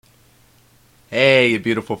Hey, you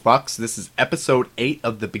beautiful fucks. This is episode 8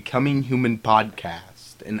 of the Becoming Human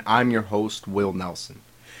podcast, and I'm your host, Will Nelson.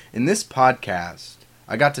 In this podcast,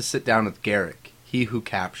 I got to sit down with Garrick, he who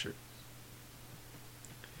captures.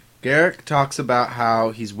 Garrick talks about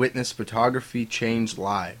how he's witnessed photography change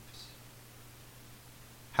lives,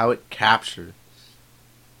 how it captures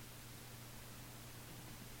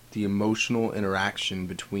the emotional interaction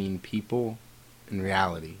between people and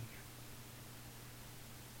reality.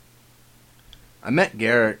 I met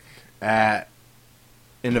Garrick at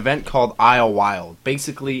an event called Isle Wild.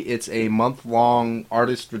 Basically, it's a month-long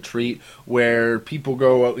artist retreat where people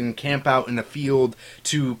go out and camp out in a field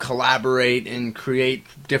to collaborate and create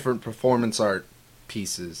different performance art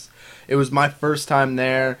pieces. It was my first time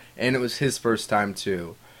there, and it was his first time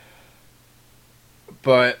too.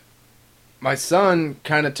 But my son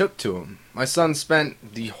kind of took to him. My son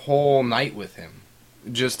spent the whole night with him,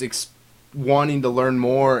 just wanting to learn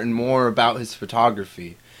more and more about his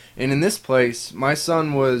photography. And in this place, my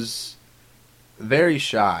son was very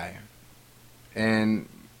shy, and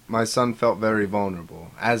my son felt very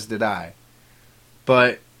vulnerable, as did I.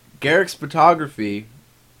 But Garrick's photography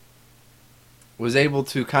was able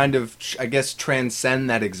to kind of, I guess, transcend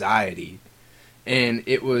that anxiety, and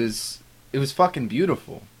it was fucking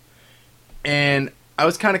beautiful. And I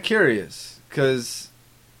was kind of curious, because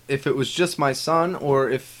if it was just my son or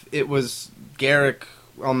if it was Garrick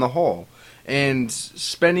on the whole. And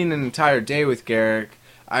spending an entire day with Garrick,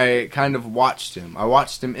 I kind of watched him. I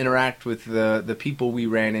watched him interact with the people we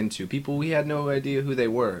ran into, people we had no idea who they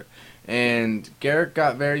were. And Garrick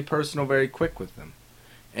got very personal very quick with them.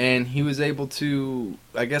 And he was able to,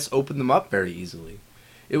 I guess, open them up very easily.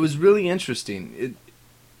 It was really interesting.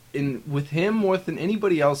 With him, more than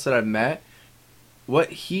anybody else that I've met,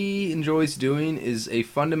 what he enjoys doing is a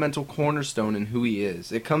fundamental cornerstone in who he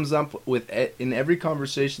is. It comes up in every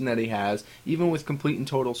conversation that he has, even with complete and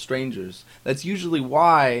total strangers. That's usually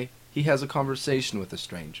why he has a conversation with a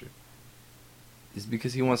stranger, is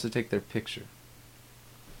because he wants to take their picture.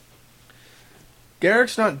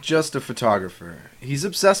 Garrick's not just a photographer. He's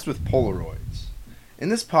obsessed with Polaroids. In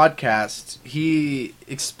this podcast, he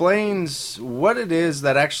explains what it is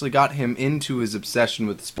that actually got him into his obsession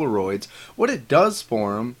with Polaroids, what it does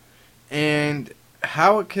for him, and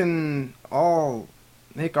how it can all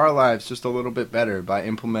make our lives just a little bit better by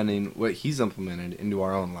implementing what he's implemented into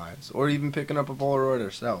our own lives, or even picking up a Polaroid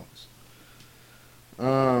ourselves.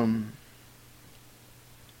 I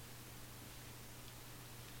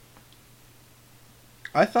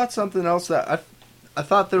thought something else that I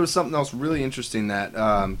thought there was something else really interesting that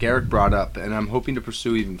Garrick brought up, and I'm hoping to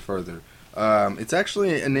pursue even further. It's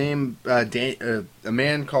actually a man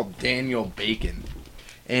called Daniel Bacon,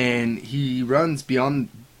 and he runs Beyond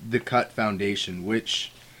the Cut Foundation,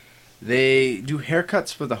 which they do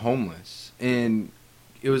haircuts for the homeless. And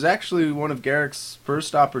it was actually one of Garrick's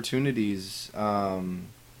first opportunities to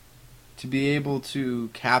be able to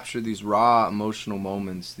capture these raw emotional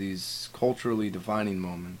moments, these culturally defining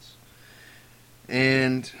moments.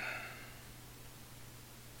 And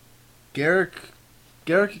Garrick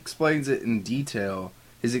explains it in detail,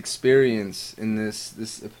 his experience in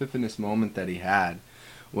this epiphanous moment that he had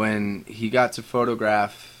when he got to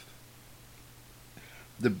photograph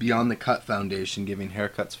the Beyond the Cut Foundation giving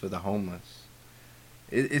haircuts for the homeless.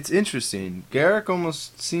 It's interesting. Garrick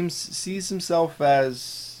almost sees himself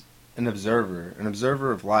as an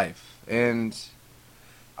observer of life, and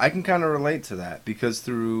I can kind of relate to that because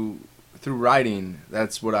through writing,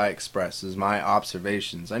 that's what I express, is my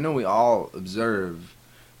observations. I know we all observe,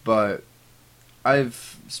 but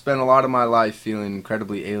I've spent a lot of my life feeling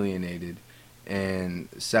incredibly alienated and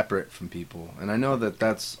separate from people. And I know that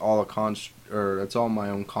that's all that's all my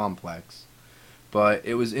own complex. But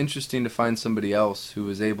it was interesting to find somebody else who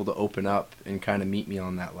was able to open up and kind of meet me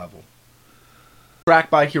on that level.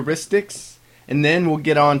 Track by heuristics, and then we'll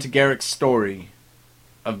get on to Garrick's story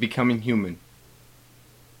of becoming human.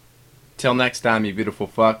 Till next time, you beautiful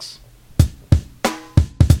fucks.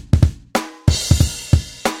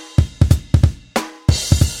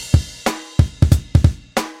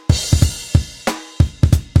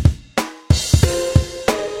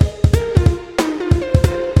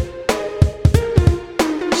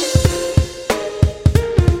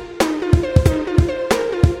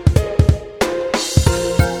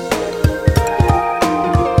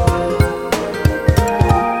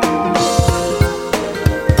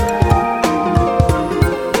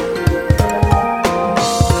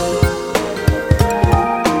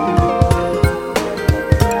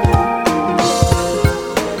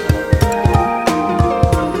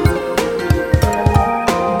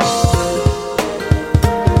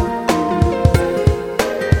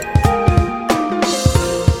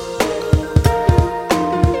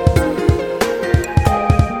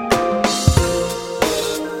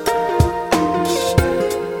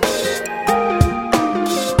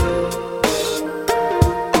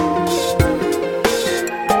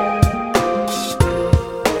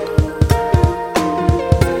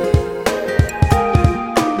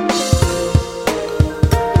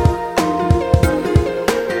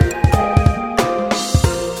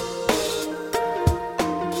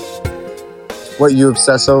 what you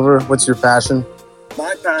obsess over? What's your passion?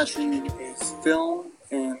 My passion is film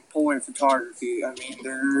and Polaroid photography. I mean,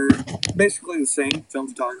 they're basically the same, film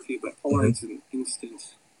photography, but Polaroid's an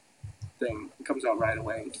instant thing. It comes out right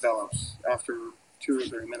away. It develops after 2 or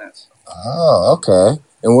 3 minutes. Oh, okay.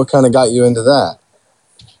 And what kind of got you into that?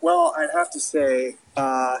 Well, I'd have to say,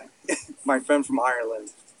 my friend from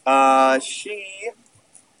Ireland, she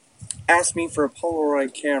asked me for a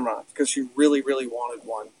Polaroid camera because she really, really wanted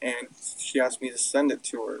one. And she asked me to send it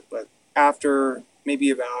to her. But after maybe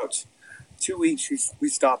about 2 weeks, we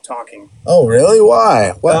stopped talking. Oh, really?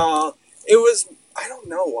 Why? What? It was, I don't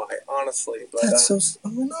know why, honestly. But, That's so... Oh,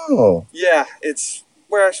 no. yeah,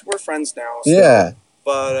 we're friends now. So, Yeah.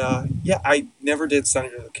 But, yeah, I never did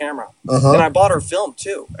send her the camera. Uh-huh. And I bought her film,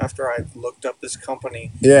 too, after I looked up this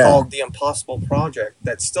company called The Impossible Project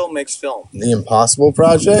that still makes film. The Impossible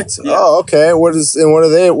Project? Yeah. Oh, okay. What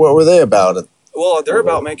were they about? Well, they're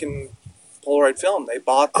about making Polaroid film. They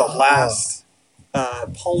bought the last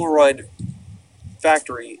Polaroid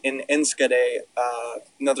factory in Enschede,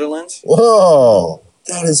 Netherlands. Whoa,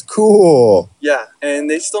 that is cool. Yeah, and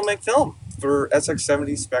they still make film for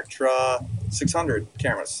SX70, Spectra, 600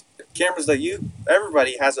 cameras. Cameras that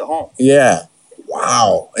everybody has at home. Yeah.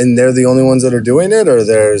 Wow. And they're the only ones that are doing it, or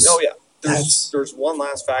there's... Oh, yeah. There's one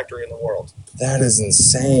last factory in the world. That is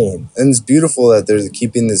insane. And it's beautiful that they're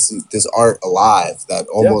keeping this art alive that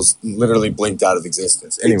almost literally blinked out of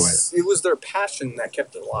existence. Anyway. It was their passion that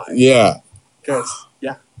kept it alive. Yeah. Because,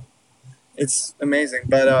 yeah, it's amazing.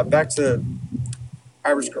 But back to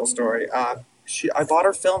Irish Girl story. I bought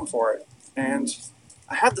her film for it, and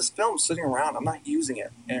I have this film sitting around. I'm not using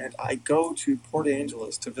it. And I go to Port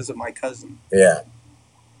Angeles to visit my cousin. Yeah.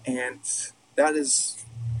 And that is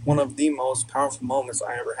one of the most powerful moments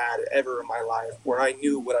I ever in my life, where I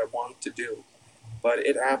knew what I wanted to do. But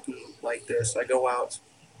it happened like this. I go out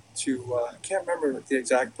to, I can't remember the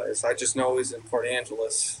exact place. I just know it was in Port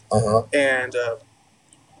Angeles. Uh-huh. And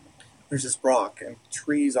there's this rock and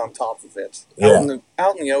trees on top of it,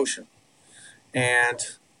 out in the ocean. And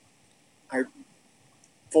I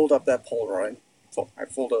fold up that Polaroid. I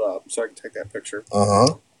fold it up so I can take that picture.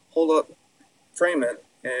 Uh-huh. Hold up, frame it,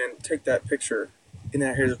 and take that picture. And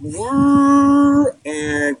then I hear this whirr,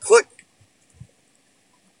 and click.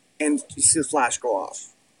 And you see the flash go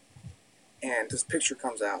off. And this picture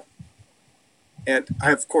comes out. And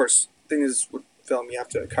I, of course, thing is with film, you have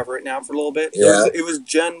to cover it now for a little bit. Yeah. It was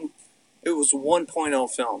 1.0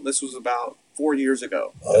 film. This was about 4 years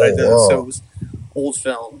ago that Oh, I did. wow. So it was old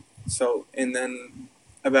film. So, and then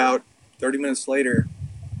about 30 minutes later,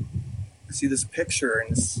 I see this picture,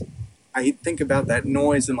 and I think about that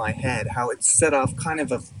noise in my head, how it set off kind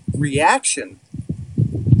of a reaction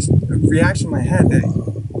in my head that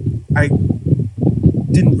I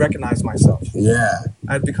didn't recognize myself. Yeah.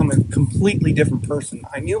 I'd become a completely different person.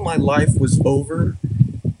 I knew my life was over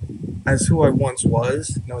as who I once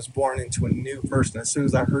was, and I was born into a new person as soon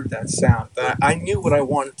as I heard that sound. That I knew what I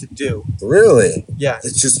wanted to do. Really? Yeah.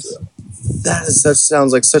 It's just...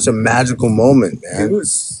 sounds like such a magical moment, man. It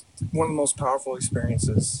was one of the most powerful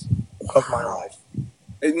experiences of my life.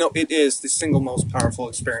 It is the single most powerful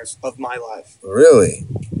experience of my life. Really?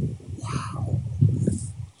 Wow.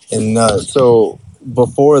 And so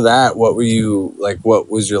before that, what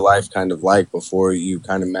was your life kind of like before you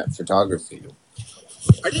kind of met photography?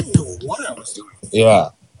 I didn't know what I was doing. Yeah.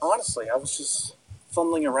 Honestly, I was just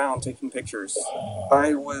fumbling around taking pictures.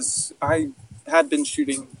 I had been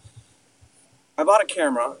shooting. I bought a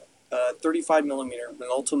camera, 35 millimeter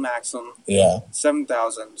Minolta Maxim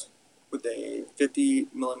 7000 with a 50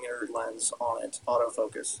 millimeter lens on it,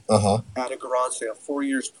 autofocus. Uh-huh. At a garage sale 4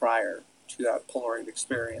 years prior to that Polaroid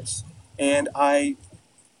experience. And I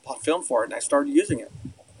bought film for it, and I started using it.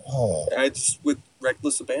 Oh. I just, with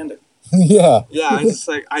reckless abandon. Yeah. Yeah,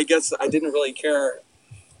 I guess I didn't really care.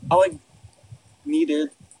 All I needed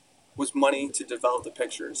was money to develop the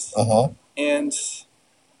pictures. Uh-huh. And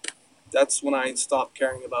that's when I stopped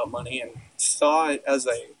caring about money and saw it as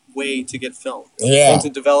a way to get film. Yeah. And to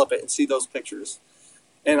develop it and see those pictures.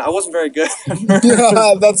 And I wasn't very good.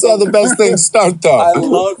 That's how the best things start, though. I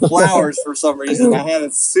love flowers for some reason. I had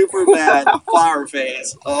a super bad flower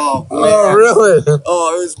phase. Oh, man. Oh, really?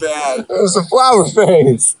 Oh, it was bad. It was a flower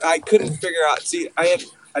phase. I couldn't figure out. See, I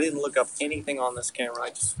didn't look up anything on this camera. I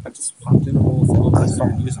just popped in a roll of film and I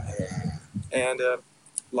started using it. And a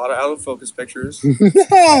lot of out of focus pictures.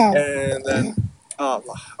 And then,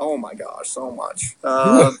 oh my gosh, so much.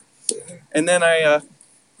 And then a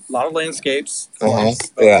lot of landscapes. Uh-huh.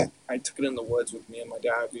 Yeah. I took it in the woods with me and my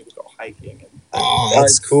dad. We would go hiking. And Oh,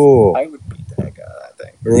 that's cool. I would beat the heck out of that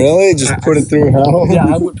thing. Really? Just put it through hell? Yeah,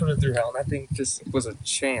 I would put it through hell, and that thing just was a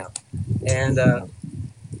champ. And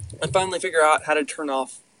I finally figured out how to turn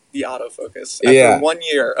off the autofocus after 1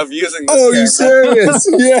 year of using this camera. You serious?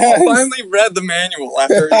 Yes. I finally read the manual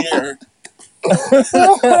after a year.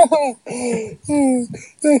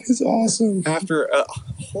 That is awesome. After,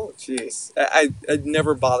 oh jeez, I'd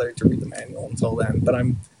never bothered to read the manual until then, but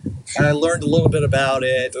I learned a little bit about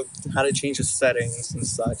it, how to change the settings and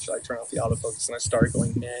such. I turned off the autofocus and I started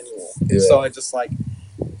going manual. Yeah. So I just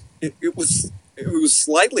it was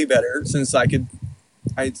slightly better since I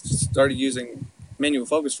started using manual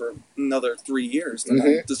focus for another 3 years. Then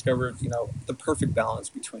I discovered, the perfect balance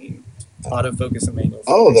between autofocus and manual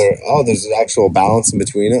focus. There's an actual balance in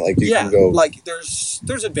between it. Like you can go. Like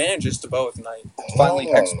there's advantages to both, and I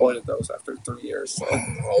finally exploited those after 3 years. So.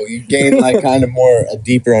 Oh, you gain like kind of a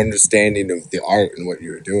deeper understanding of the art and what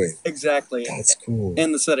you were doing. Exactly. That's cool.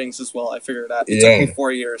 And the settings as well. I figured out. It took me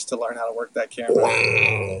 4 years to learn how to work that camera.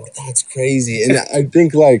 Wow, that's crazy. And I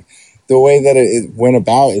think like the way that it went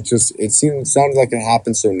about, it sounded like it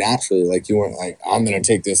happened so naturally. Like you weren't like, I'm gonna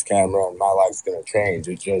take this camera and my life's gonna change.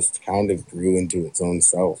 It just kind of grew into its own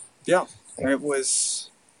self. Yeah, it was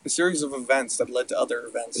a series of events that led to other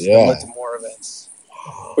events. Yeah. That led to more events,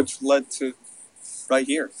 which led to right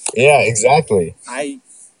here. Yeah, exactly. I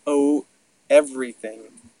owe everything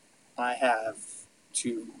I have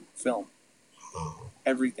to film.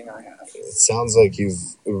 Everything I have. It sounds like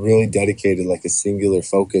you've really dedicated like a singular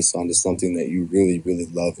focus onto something that you really, really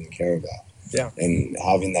love and care about. Yeah. And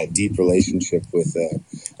having that deep relationship with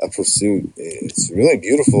a pursuit, it's really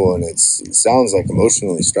beautiful, and it sounds like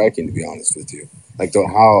emotionally striking, to be honest with you. Like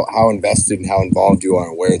how invested and how involved you are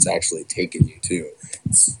and where it's actually taken you to.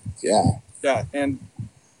 Yeah, and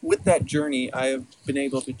with that journey, I have been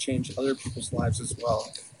able to change other people's lives as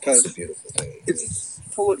well. That's a beautiful thing.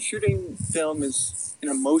 Shooting film is an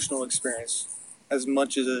emotional experience as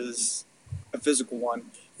much as a physical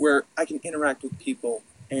one, where I can interact with people,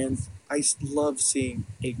 and I love seeing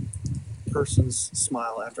a person's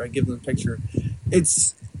smile after I give them a picture.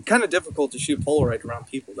 It's kind of difficult to shoot Polaroid around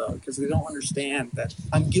people, though, because they don't understand that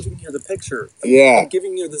I'm giving you the picture. I'm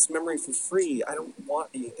giving you this memory for free. I don't want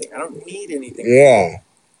anything. I don't need anything. Yeah.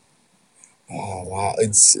 Oh wow!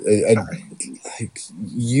 It's like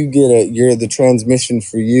the transmission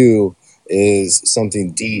for you is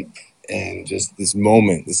something deep and just this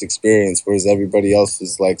moment, this experience, whereas everybody else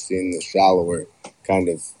is like seeing the shallower kind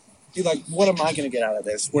of. You're like, what am I going to get out of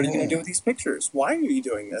this? What are you going to do with these pictures? Why are you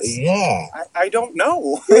doing this? Yeah. I don't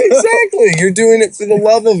know. Exactly. You're doing it for the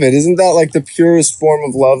love of it. Isn't that like the purest form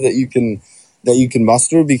of love that you can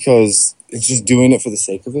muster, because it's just doing it for the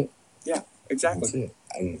sake of it? Yeah, exactly. That's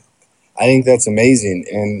it. I think that's amazing.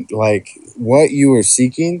 And like what you are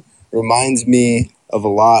seeking reminds me of a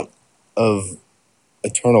lot of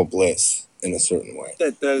eternal bliss in a certain way.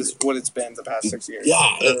 That is what it's been the past 6 years.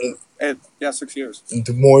 Yeah. 6 years.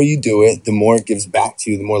 The more you do it, the more it gives back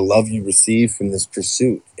to you, the more love you receive from this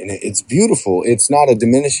pursuit. And it's beautiful. It's not a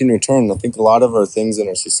diminishing return. I think a lot of our things in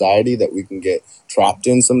our society that we can get trapped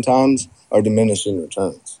in sometimes are diminishing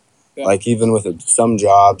returns. Yeah. Like even with some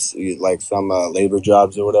jobs, like some labor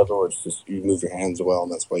jobs or whatever, where it's just you move your hands well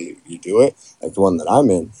and that's why you do it. Like the one that I'm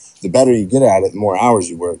in, the better you get at it, the more hours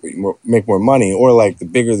you work, but you make more money. Or like the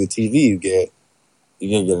bigger the TV you get,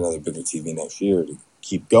 you're going to get another bigger TV next year to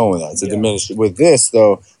keep going with that. It's a diminished. With this,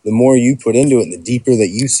 though, the more you put into it and the deeper that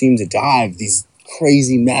you seem to dive, these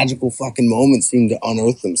crazy magical fucking moments seem to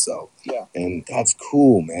unearth themselves. Yeah. And that's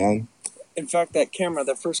cool, man. In fact,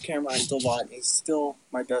 that first camera I still bought is still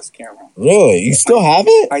my best camera. Really? You still have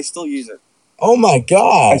it? I still use it. Oh my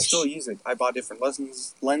gosh. I still use it. I bought different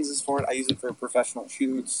lenses for it. I use it for professional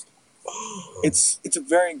shoots. It's a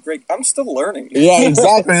very great. I'm still learning. Yeah,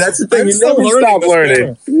 exactly. That's the thing. You never stop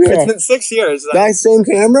learning. Yeah. It's been 6 years. That same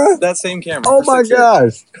camera? That same camera. Oh my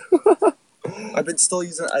gosh. I've been still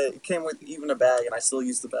using it. It came with even a bag, and I still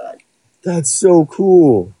use the bag. That's so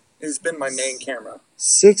cool. It's been my main camera.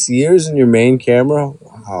 6 years in your main camera?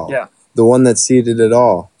 Wow. Yeah. The one that seeded it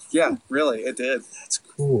all. Yeah, really, it did. That's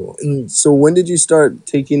cool. And so when did you start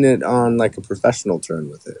taking it on like a professional turn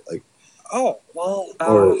with it? Like,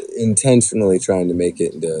 or intentionally trying to make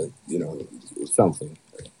it into, something?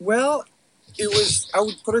 Well, it was, I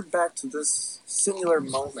would put it back to this singular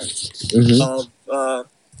moment of,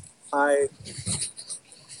 I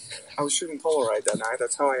was shooting Polaroid that night.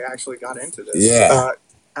 That's how I actually got into this. Yeah.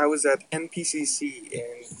 I was at NPCC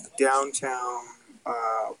in downtown,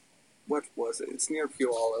 what was it? It's near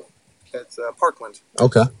Puyallup. It's Parkland.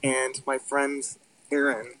 Okay. And my friend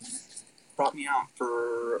Aaron brought me out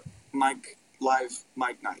for live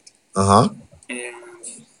mic night. Uh-huh.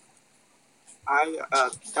 And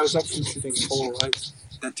I was actually shooting Polaroids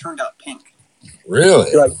that turned out pink.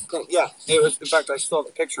 Really? Like, yeah, it was. In fact, I still have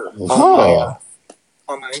the picture Oh.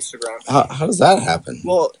 on my Instagram. How does that happen?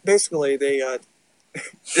 Well, basically, they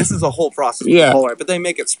this is a whole process Yeah. with Polaroid, but they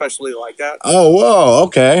make it specially like that. Oh, whoa,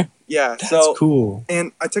 okay. Yeah, That's so cool.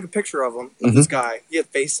 and I took a picture of him, of this guy. He had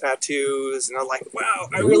face tattoos, and I'm like, wow,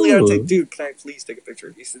 I really Ooh. gotta take. Dude, can I please take a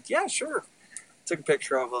picture? He said, yeah, sure. Took a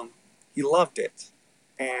picture of him. He loved it,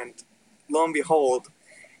 and lo and behold,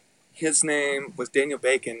 his name was Daniel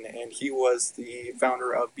Bacon, and he was the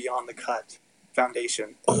founder of Beyond the Cut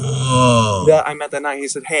Foundation. Oh. That I met that night. He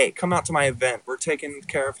said, hey, come out to my event. We're taking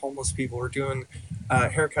care of homeless people. We're doing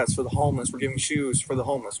haircuts for the homeless. We're giving shoes for the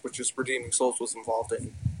homeless, which is Redeeming Souls was involved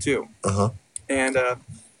in too. Uh-huh. And he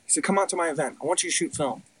said, come out to my event. I want you to shoot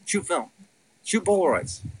film. Shoot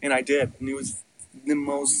Polaroids. And I did. And it was the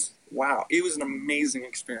most, wow. It was an amazing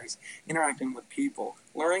experience. Interacting with people,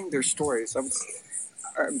 learning their stories. I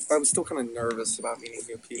was still kind of nervous about meeting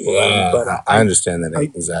new people. Yeah, But I understand that I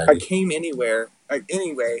anxiety. came anyway,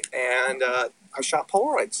 and I shot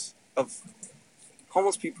Polaroids of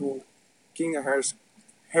homeless people getting their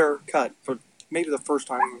hair cut for maybe the first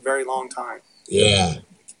time in a very long time. Yeah.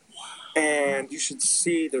 And you should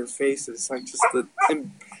see their faces, like just the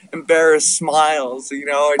embarrassed smiles, and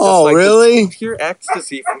just Oh, like really? the pure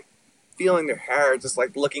ecstasy from feeling their hair just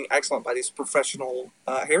like looking excellent by these professional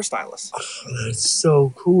hairstylists. Oh, that's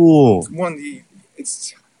so cool.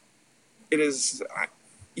 It is.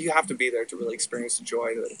 You have to be there to really experience the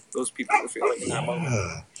joy that those people are feeling in that moment.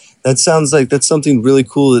 Yeah. That sounds like that's something really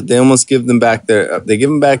cool that they almost give them back they give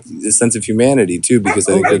them back a sense of humanity too, because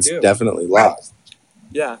I think they it's do. definitely lost.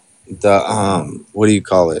 Yeah. The what do you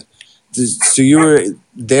call it? So you were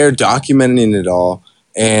there documenting it all,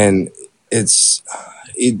 and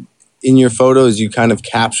in your photos you kind of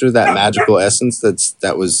capture that magical essence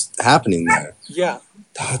that was happening there. Yeah.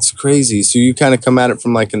 That's crazy. So you kind of come at it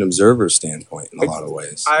from like an observer standpoint in a lot of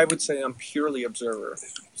ways. I would say I'm purely observer,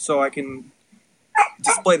 so I can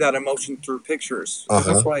display that emotion through pictures.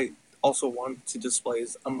 That's what I also want to display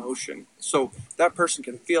is emotion, so that person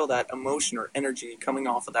can feel that emotion or energy coming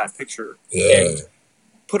off of that picture. Yeah. And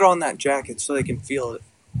put on that jacket so they can feel it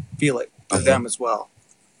for them as well.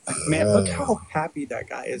 Like, man, look how happy that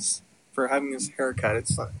guy is for having his haircut.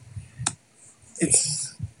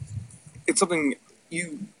 It's something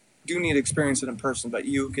you do need to experience it in person, but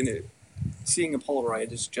seeing a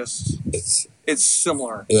Polaroid is just it's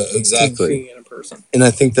similar. Yeah, To exactly. seeing it in person. And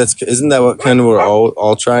I think isn't that what kind of we're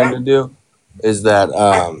all trying to do? Is that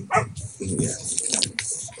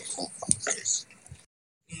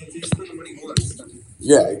If you spend the money once, then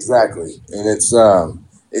yeah, exactly. And it's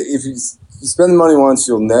if you spend the money once,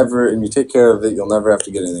 and you take care of it, you'll never have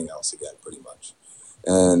to get anything else again, pretty much.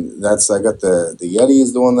 And I got the Yeti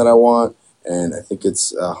is the one that I want, and I think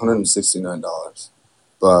it's $169.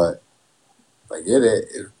 But if I get it,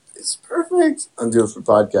 it's perfect. I'm doing it for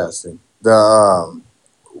podcasting.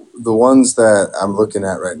 The ones that I'm looking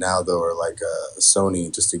at right now, though, are like a Sony,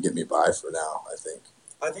 just to get me by for now, I think.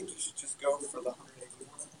 I think you should just go for the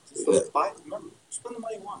 181. Spend the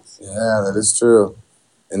money once. Yeah, that is true.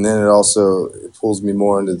 And then it pulls me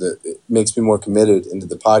more it makes me more committed into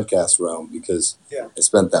the podcast realm because I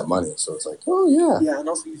spent that money. So it's like, oh, yeah. Yeah, and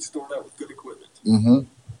also you store that with good equipment. Mm-hmm.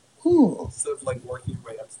 Cool. Instead of like working your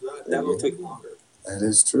way up to that will take longer. That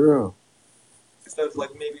is true. Instead of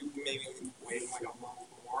like maybe waiting like a month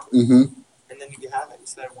more, Mm-hmm. and then you can have it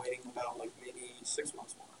instead of waiting about like maybe 6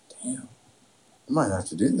 months more. Damn. I might have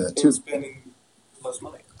to do that And too. spending less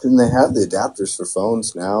money. Didn't they have the adapters for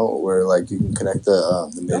phones now where like you can connect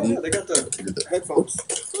the MIDI? Yeah, they got the headphones.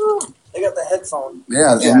 They got the headphone.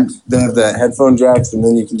 Yeah, and they have the headphone jacks, and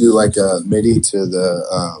then you can do like a MIDI to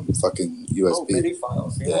the fucking USB. Oh, MIDI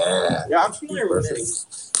files. Yeah. Yeah, I'm familiar with MIDI.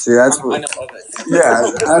 See, that's I what. know of it.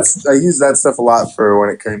 Yeah, I use that stuff a lot for when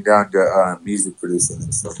it came down to music producing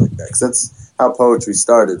and stuff like that. Because that's how poetry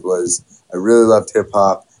started. Was I really loved hip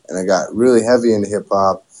hop, and I got really heavy into hip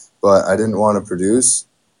hop, but I didn't want to produce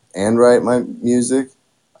and write my music.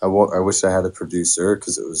 I wish I had a producer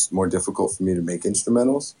because it was more difficult for me to make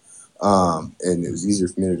instrumentals. And it was easier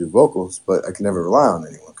for me to do vocals, but I could never rely on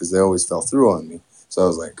anyone because they always fell through on me. So I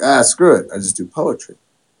was like, screw it. I just do poetry.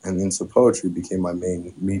 And then so poetry became my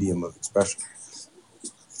main medium of expression.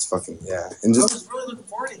 It's fucking, yeah. And I just, was really looking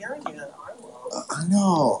forward to hearing you. I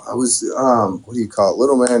know. I was, what do you call it?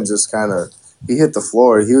 Little man just kind of, he hit the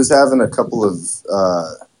floor. He was having a couple of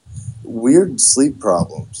weird sleep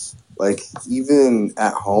problems. Like, even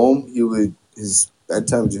at home, his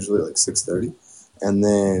bedtime was usually like 6:30. And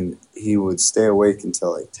then he would stay awake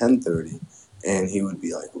until like 10:30, and he would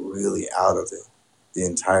be like really out of it. the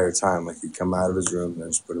entire time. Like he'd come out of his room and I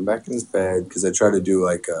just put him back in his bed because I try to do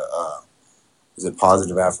like is it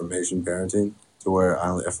positive affirmation parenting to where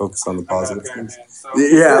I focus on the positive things.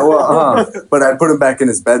 Yeah, well, but I put him back in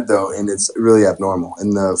his bed though, and it's really abnormal.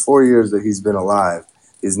 In the 4 years that he's been alive,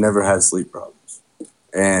 he's never had sleep problems,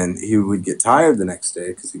 and he would get tired the next day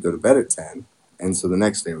because he'd go to bed at 10, and so the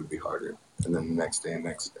next day would be harder, and then the next day and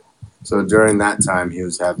next day. So during that time, he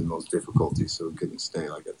was having those difficulties, so we couldn't stay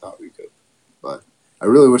like I thought we could. But I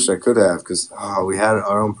really wish I could have because we had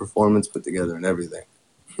our own performance put together and everything.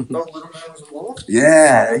 Oh, Little Man was involved?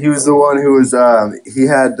 Yeah, he was the one who was, he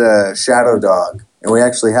had the Shadow Dog. And we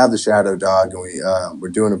actually have the Shadow Dog, and we're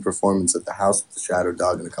doing a performance at the house with the Shadow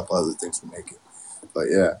Dog and a couple other things to make it. But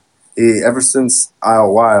yeah, ever since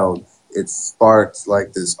Isle Wild, it sparked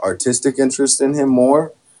like this artistic interest in him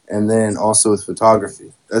more, and then also with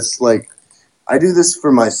photography. That's like, I do this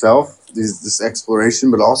for myself, this exploration,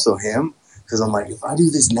 but also him, because I'm like, if I do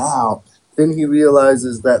this now, then he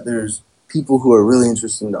realizes that there's people who are really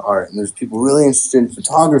interested in art, and there's people really interested in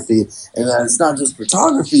photography, and that it's not just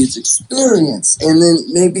photography, it's experience. And then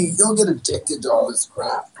maybe he'll get addicted to all this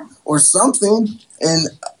crap or something. And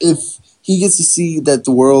if he gets to see that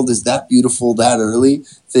the world is that beautiful that early,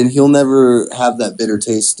 then he'll never have that bitter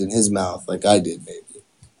taste in his mouth like I did, maybe.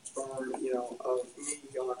 Or, of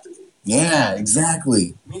mediocrity. Yeah,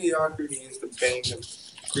 exactly. Mediocrity is the bane of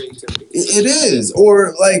creativity. It is.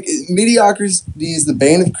 Or like mediocrity is the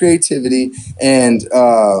bane of creativity, and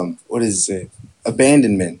what is it?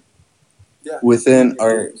 Abandonment within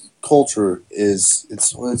our culture is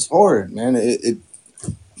it's horrid, man.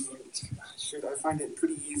 Shoot, I find it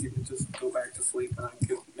pretty easy to just go back to sleep and I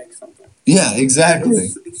could make something. Yeah, exactly.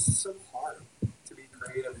 It's so hard to be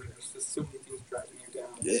creative. There's just so many things driving you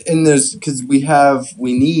down. And there's because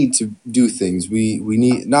we need to do things. We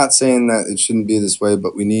need, not saying that it shouldn't be this way,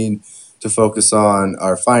 but we need to focus on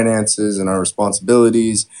our finances and our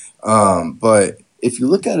responsibilities. But if you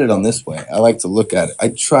look at it on this way, I like to look at it. I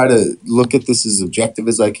try to look at this as objective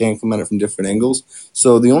as I can, come at it from different angles.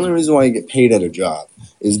 So the only reason why you get paid at a job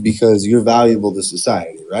is because you're valuable to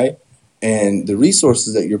society, right? And the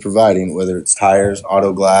resources that you're providing, whether it's tires,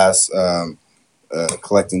 auto glass,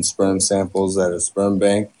 collecting sperm samples at a sperm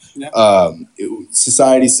bank,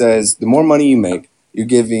 society says the more money you make,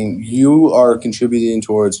 you are contributing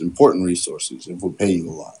towards important resources and will pay you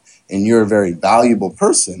a lot. And you're a very valuable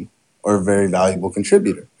person or a very valuable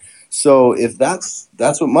contributor. So if that's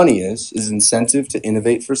what money is incentive to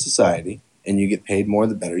innovate for society, and you get paid more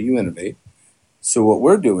the better you innovate. So what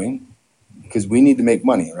we're doing, because we need to make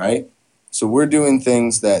money, right? So we're doing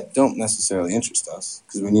things that don't necessarily interest us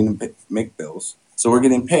because we need to make bills. So we're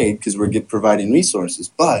getting paid because we're providing resources.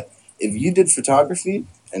 But if you did photography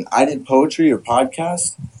and I did poetry or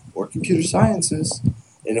podcast or computer sciences,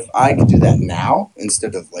 and if I could do that now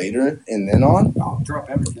instead of later and then on, I'll drop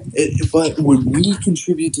everything. But would we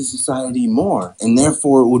contribute to society more? And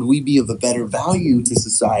therefore, would we be of a better value to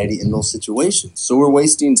society in those situations? So we're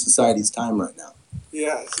wasting society's time right now.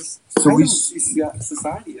 Yeah, it's just, So I we don't see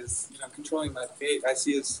society as controlling my fate. I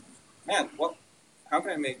see as, man, how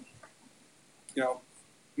can I make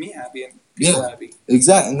me happy and people happy?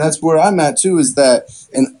 Exactly, and that's where I'm at too. Is that,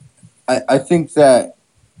 and I think that,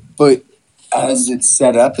 but as it's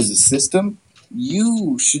set up as a system,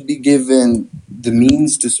 you should be given the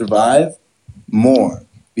means to survive more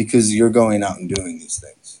because you're going out and doing these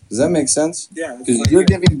things. Does that make sense? Yeah, because you're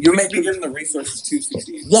making given the resources to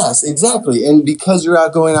succeed. Yes, exactly. And because you're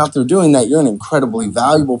going out there doing that, you're an incredibly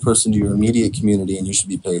valuable person to your immediate community, and you should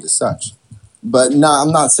be paid as such. But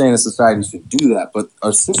I'm not saying a society should do that, but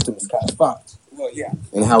our system is kind of fucked. Well, yeah.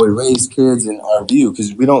 And how we raise kids and our view,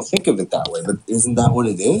 because we don't think of it that way. But isn't that what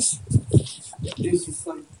it is? It's just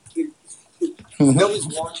like nobody's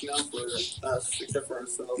watching out for us except for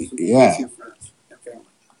ourselves. Yeah. Friends and family.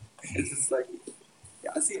 It's just like,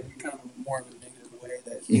 I see it in kind of more of a negative way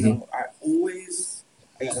that I always,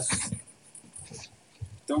 I guess,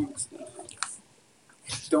 don't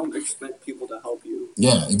expect people to help you.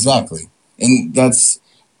 Yeah, exactly.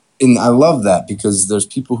 And I love that because there's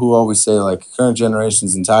people who always say like current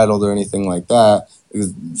generation's entitled or anything like that.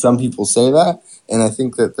 Because some people say that, and I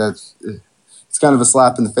think that's it's kind of a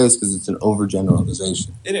slap in the face because it's an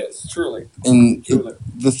overgeneralization. It is, truly. And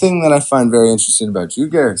the thing that I find very interesting about you,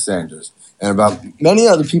 Garrick Sanders, and about many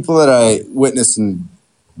other people that I witness in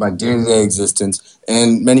my day-to-day existence,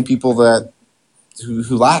 and many people that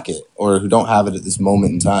who lack it or who don't have it at this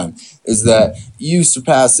moment in time, is that you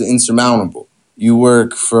surpass the insurmountable. You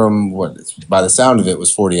work from, by the sound of it,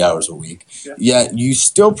 was 40 hours a week. Yeah. Yet you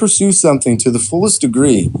still pursue something to the fullest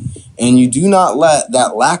degree, and you do not let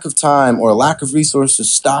that lack of time or lack of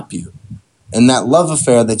resources stop you. And that love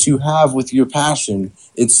affair that you have with your passion,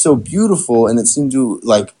 it's so beautiful, and it seemed to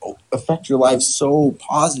like affect your life so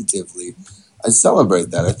positively. I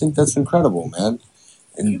celebrate that. I think that's incredible, man.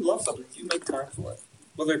 If you love something, you make time for it,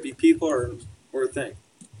 whether it be people or a thing.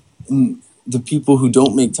 And the people who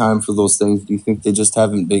don't make time for those things, do you think they just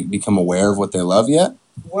haven't become aware of what they love yet?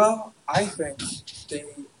 Well, I think they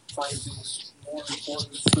find things more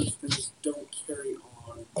important, such things don't carry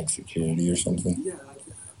on. Like security or something? Yeah, like,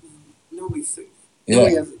 I mean, nobody's safe.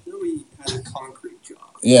 Yeah. Nobody has a concrete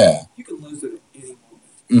job. Yeah. You can lose it at any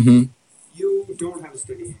moment. Mm-hmm. You don't have a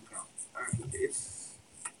steady income. I mean, it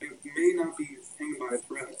may not be hanging by a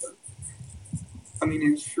thread, but I mean,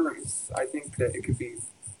 insurance. I think that it could be.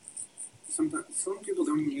 Sometimes some people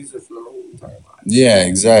don't even use it for their whole entire lives. Yeah,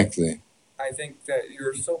 exactly. I think that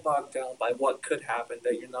you're so bogged down by what could happen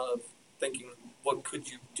that you're not thinking, what could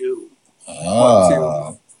you do?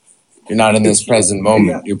 You're not in this present moment.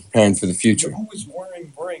 Yeah. You're preparing for the future. You're always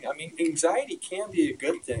worrying. I mean, anxiety can be a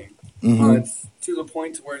good thing, mm-hmm. but to the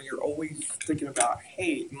point where you're always thinking about,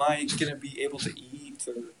 hey, am I going to be able to eat?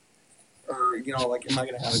 Or you know, like, am I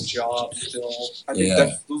going to have a job still? I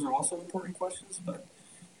think those are also important questions, but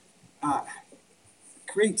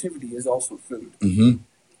creativity is also food. Mm-hmm.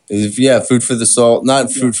 Food for the soul.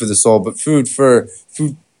 Not food for the soul, but food for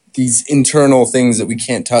these internal things that we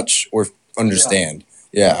can't touch or understand.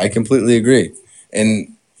 Yeah, I completely agree.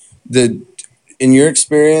 And in your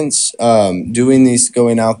experience,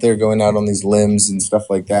 going out on these limbs and stuff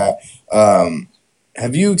like that,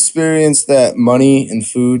 have you experienced that money and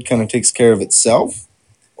food kind of takes care of itself?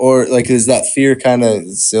 Or, like, is that fear kind of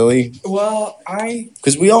silly? Well,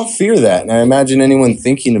 because we all fear that. And I imagine anyone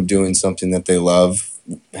thinking of doing something that they love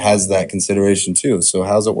has that consideration too. So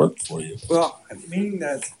how's it work for you? Well, meaning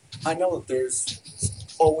that I know that there's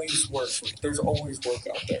always work. There's always work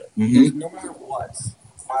out there. Mm-hmm. No matter what,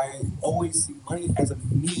 I always see money as a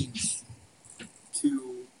means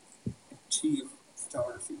to achieve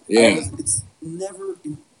photography. Yeah. It's never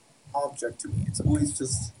an object to me. It's always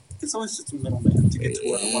just a middleman to get to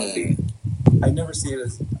where I want to be. I never see it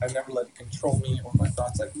as, I never let it control me or my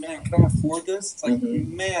thoughts. Like, man, can I afford this? It's like,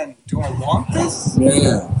 mm-hmm. man, do I want this?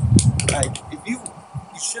 Yeah. Like, if you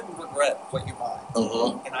shouldn't regret what you buy.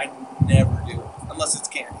 Uh-huh. And I never do, unless it's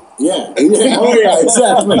candy. Yeah. Oh, yeah,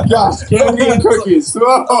 exactly. Gosh, candy and cookies.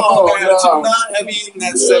 Oh man, no. Not have eaten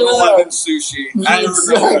that 7-Eleven sushi.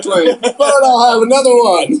 Exactly. But I'll have another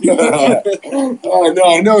one. Oh, no,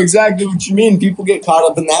 I know exactly what you mean. People get caught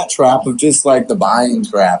up in that trap of just, like, the buying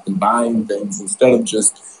trap and buying things instead of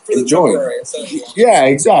just enjoying. Yeah,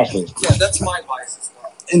 exactly. Yeah, that's my advice as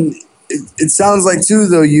well. And it sounds like, too,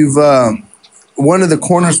 though, you've one of the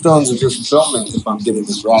cornerstones of your fulfillment, if I'm getting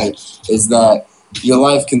this right, is that your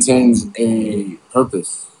life contains a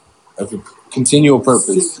purpose, like a continual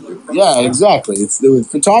purpose. Yeah, exactly. It's the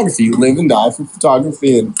photography. You live and die for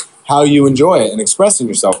photography and how you enjoy it and expressing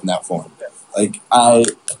yourself in that form. Like,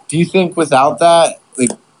 do you think without that,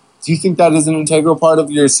 like, do you think that is an integral part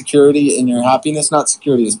of your security and your happiness? Not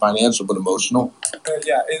security as financial, but emotional.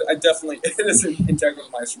 Yeah, it is an integral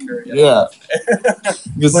to my security. Yeah.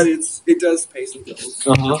 But it does pay some bills.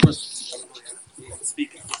 Uh-huh.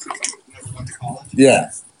 Speaking of, since I never went to college.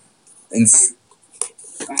 Yeah. And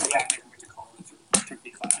I never went to college or took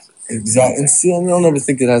any classes. Exactly. And see, I don't ever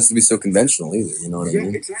think it has to be so conventional either. You know what I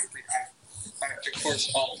mean? Yeah, exactly. Of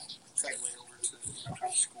course, I'll segue over to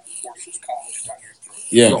high school versus college down here.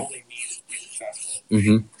 Yeah. The only means to be successful.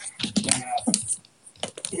 Mm-hmm.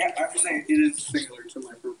 I would say it is singular to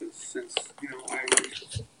my purpose since,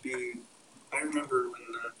 I remember when,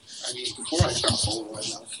 before I shot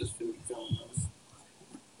Polaroid, I was just doing film.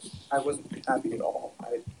 I wasn't happy at all.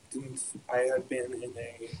 I had been in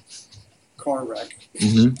a car wreck.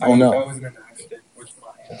 Mm-hmm. Oh, no. I was in an accident with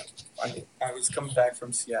I was coming back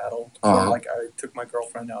from Seattle. Uh-huh. I took my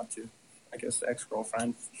girlfriend out to, I guess,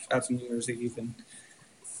 ex-girlfriend out to New Year's Eve. And,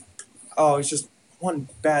 it was just one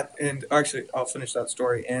bad, and actually, I'll finish that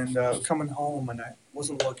story. And coming home, and I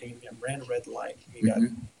wasn't looking, and ran a red light. And got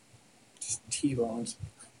just T-boned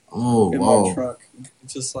in my truck.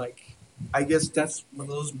 It's just like, I guess that's one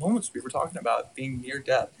of those moments we were talking about, being near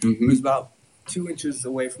death. Mm-hmm. It was about 2 inches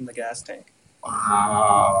away from the gas tank.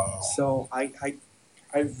 Wow. So I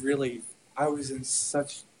was in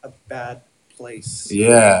such a bad place.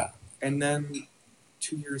 Yeah. And then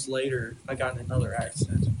 2 years later, I got in another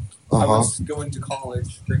accident. Uh-huh. I was going to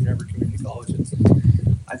college, Green River Community College.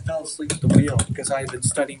 And I fell asleep at the wheel because I had been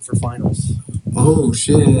studying for finals. Oh,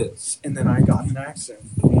 shit. And then I got in an accident.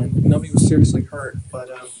 And nobody was seriously hurt. But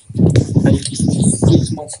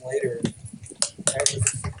 6 months later, I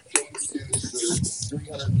was being sued for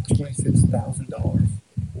 $326,000.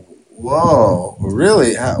 Whoa,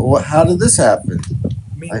 really? How did this happen?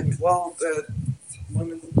 I mean, well, the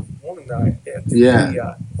woman died.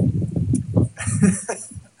 Yeah.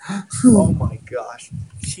 Oh my gosh.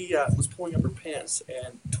 She was pulling up her pants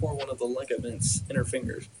and tore one of the ligaments in her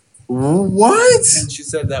fingers. What? And she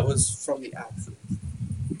said that was from the accident.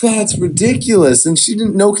 That's ridiculous. And she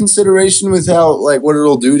didn't no consideration with how like what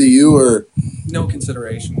it'll do to you or No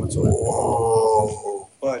consideration whatsoever. whoa.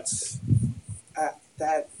 But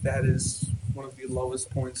that is one of the lowest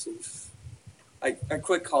points of. I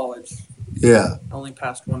quit college. Yeah. I only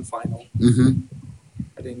passed one final. Mm-hmm.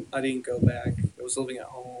 I didn't go back. I was living at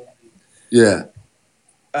home. Yeah.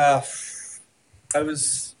 I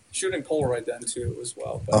was shooting Polaroid then too as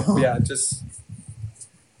well. But yeah, just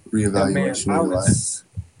Reevaluation I of your life. was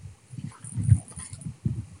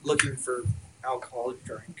looking for alcohol to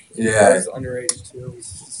drink. Yeah. I was underage too. It was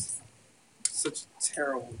just such a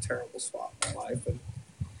terrible, terrible spot in my life. And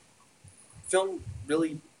film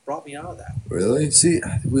really brought me out of that. Really? See,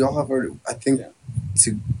 we all have our. I think Yeah.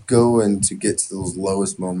 to go and to get to those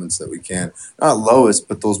lowest moments that we can, not lowest,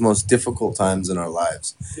 but those most difficult times in our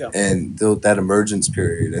lives, Yeah. and that emergence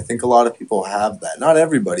period. I think a lot of people have that. Not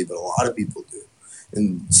everybody, but a lot of people do.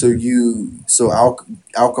 And so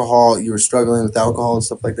alcohol. You were struggling with alcohol and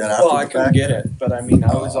stuff like that. After Well, I the couldn't fact? get it, but I mean,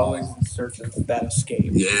 I was always in search of that escape.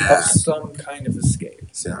 Yeah. Of some kind of escape.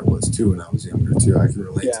 See, I was too when I was younger too. I can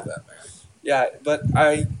relate Yeah. to that, man. Yeah, but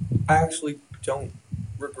I actually don't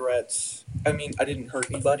regret. I mean, I didn't hurt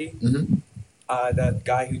anybody. Mm-hmm. That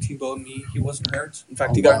guy who T-boned me, he wasn't hurt. In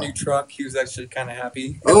fact, Oh, he got wow. a new truck. He was actually kind of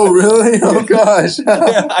happy. Oh, really? Oh, gosh.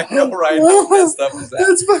 Yeah, I know, right? How messed up is that?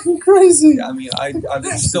 That's fucking crazy. Yeah, I mean,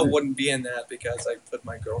 I still wouldn't be in that because I put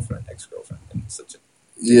my ex-girlfriend, in such a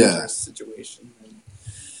Yeah. dangerous situation.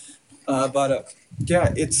 But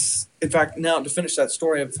yeah, it's in fact now to finish that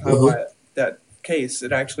story of how that case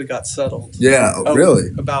it actually got settled. Yeah. Oh, really?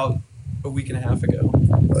 About a week and a half ago.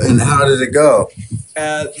 And how did it go?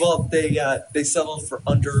 Well, they settled for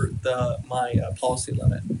under my policy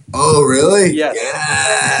limit. Oh, really? Yes.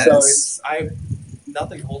 Yes. So it's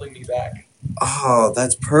nothing holding me back. Oh,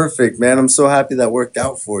 that's perfect, man. I'm so happy that worked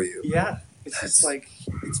out for you. Yeah, it's just like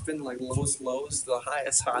it's been like lowest lows to the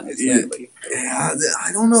highest highs Yeah. lately. Yeah,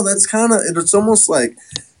 I don't know. That's kind of. It's almost like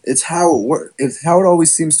it's how it works. It's how it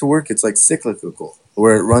always seems to work. It's like cyclical,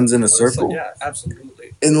 where it runs in a But it's like, circle. yeah,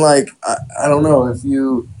 absolutely. And like I don't know if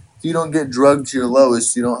you don't get drugged to your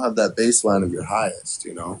lowest, you don't have that baseline of your highest.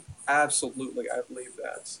 You know. Absolutely, I believe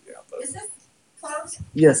that. Yeah, but Is this close?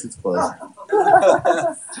 Yes, it's close. Do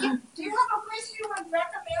you have a place you would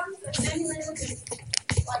recommend that anyone can,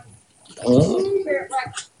 like,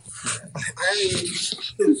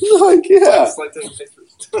 Like, yeah. Just like taking pictures.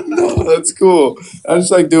 No, that's cool. I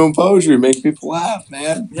just like doing poetry. It makes people laugh,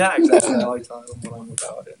 man. Yeah, exactly. I like telling them what I'm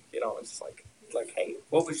about it. You know, it's like, hey,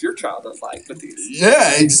 what was your childhood like with these?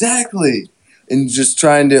 Yeah, exactly. And just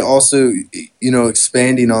trying to also,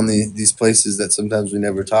 expanding on these places that sometimes we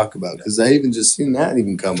never talk about. Because I even just seen that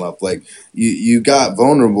even come up. Like, you got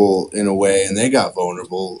vulnerable in a way, and they got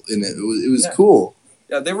vulnerable, and it was Yeah. cool.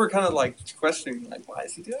 Yeah, they were kind of like questioning, like, why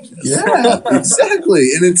is he doing this? Yeah, exactly.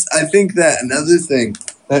 And I think that another thing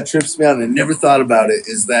that trips me out, and I never thought about it,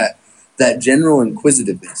 is that general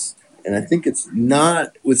inquisitiveness. And I think it's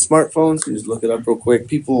not with smartphones. You just look it up real quick.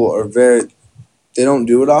 People are they don't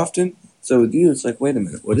do it often. So with you, it's like, wait a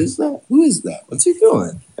minute, what is that? Who is that? What's he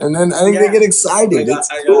doing? And then I think they get excited. It's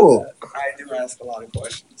cool. I do ask a lot of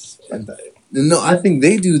questions. And no, I think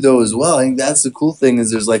they do though as well. I think that's the cool thing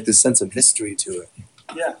is there's like this sense of mystery to it.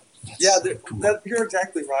 Yeah, you're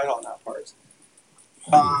exactly right on that part.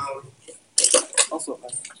 Also,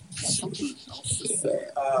 something else to say.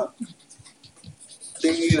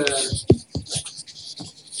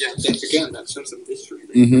 Again, that sense of mystery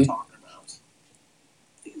that Mhm. you're talking about.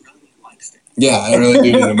 You really like Stan. Yeah, I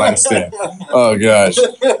really do need a mic stand. Oh gosh,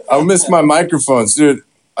 I miss my microphones, dude.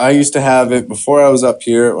 I used to have it before I was up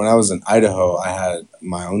here. When I was in Idaho, I had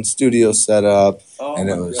my own studio set up, Oh, and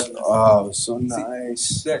it my was goodness. it was so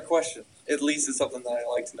nice. That question, at least, is something that I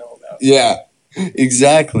like to know about. Yeah,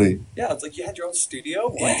 exactly. Yeah, it's like you had your own studio.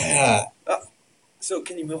 What? Yeah, So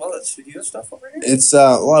can you move all that studio stuff over here? it's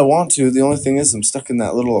well, I want to. The only thing is, I'm stuck in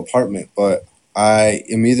that little apartment. But I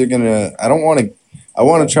am either gonna. I don't want to. I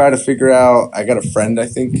want to try to figure out. I got a friend I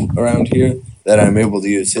think around here that I'm able to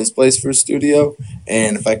use his place for a studio,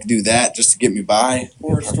 and if I could do that just to get me by.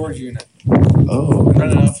 Or a storage unit. Oh,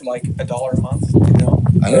 Rent it out for like $1 a month, you know?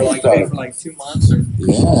 I Or never like thought pay of- for like 2 months or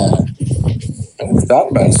yeah. I never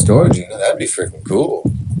thought about a storage unit. That'd be freaking cool.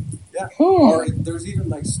 yeah. Hmm. Or there's even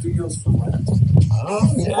like studios for rent.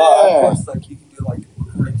 Oh Of course, like you can do like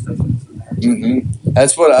recording sessions in there. Mm-hmm.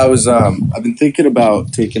 That's what I was. I've been thinking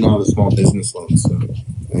about taking on a small business loan soon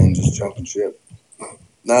and just jumping ship.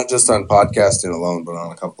 Not just on podcasting alone, but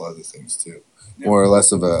on a couple other things too. Yeah. More or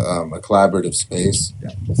less of a collaborative space. Yeah.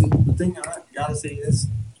 See, the thing I gotta say is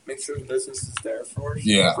make sure the business is there first.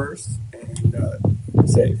 Yeah. First and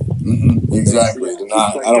safe. Mm-hmm. Exactly. Like,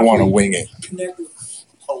 I don't want to wing it. Connect with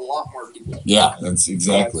a lot more people. Yeah, that's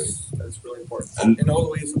exactly. That's really important. And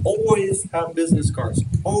always have business cards.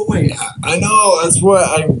 Always. I know. That's what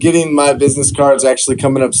I'm getting. My business cards actually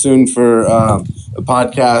coming up soon for a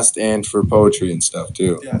podcast and for poetry and stuff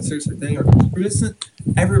too. Yeah, seriously, they are. Listen,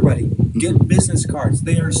 everybody, get business cards.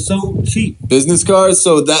 They are so cheap. Business cards.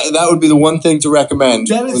 So that would be the one thing to recommend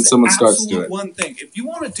That when is someone starts to do it. one thing. If you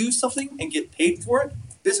want to do something and get paid for it,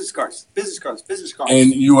 business cards, business cards, business cards.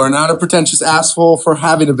 And you are not a pretentious asshole for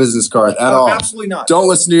having a business card at all. Absolutely not. Don't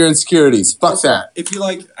listen to your insecurities. Fuck Also, that. If you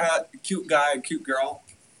like a cute guy, a cute girl,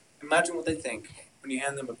 imagine what they think when you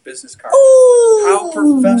hand them a business card. How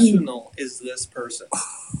professional is this person?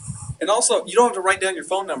 And also, you don't have to write down your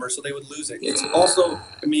phone number so they would lose it. It's also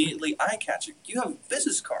immediately eye-catching. You have a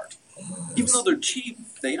business card. Even though they're cheap,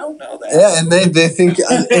 they don't know that. Yeah, and they think,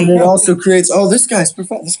 and it also creates. Oh, this guy's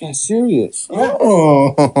this guy's serious. Yeah.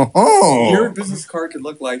 Oh, Your business card could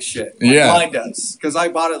look like shit. Yeah. Mine does. Because I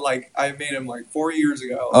bought it I made them 4 years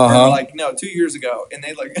ago. Uh-huh. Or no, 2 years ago. And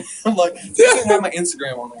they I'm like, they don't have my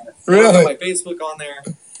Instagram on there. They Really? don't have my Facebook on there.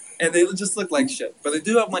 And they just look like shit. But they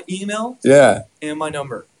do have my email yeah. and my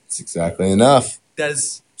number. It's exactly enough. That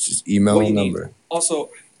is It's just email what and you need. number. Also,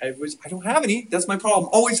 I don't have any. That's my problem.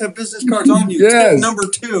 Always have business cards on you. Yes. Tip number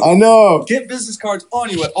 2. I know. Get business cards on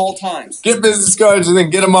you at all times. Get business cards and then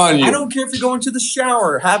get them on you. I don't care if you're going to the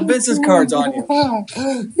shower. Have business cards on you.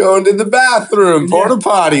 Going to the bathroom, Yeah. porta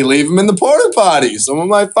potty. Leave them in the porta potty. Someone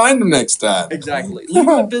might find them next time. Exactly. Leave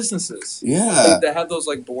them at businesses. Yeah. They have those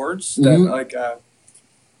boards Mhm. that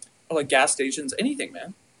like gas stations, anything,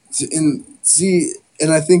 man.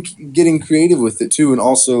 And I think getting creative with it too, and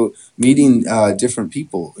also meeting different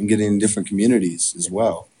people and getting in different communities as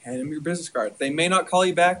well. Hand them your business card. They may not call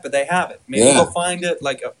you back, but they have it. Maybe Yeah. they'll find it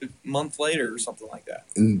a month later or something like that.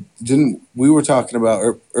 And we were talking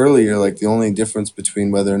about earlier, like the only difference between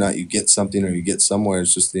whether or not you get something or you get somewhere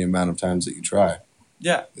is just the amount of times that you try.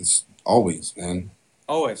 Yeah, It's always, man.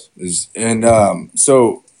 always.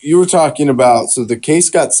 So you were talking about, so the case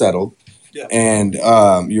got settled. Yeah. And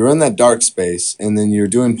you're in that dark space, and then you're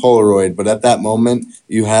doing Polaroid, but at that moment,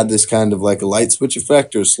 you had this kind of like a light switch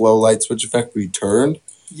effect or a slow light switch effect where you turned,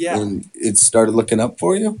 Yeah. and it started looking up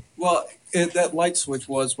for you? Well, that light switch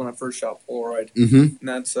was when I first shot Polaroid. Mm-hmm. And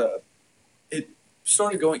that's, it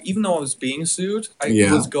started going, even though I was being sued,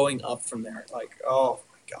 Yeah. was going up from there. Oh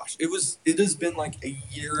my gosh. It has been a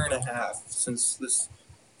year and a half since this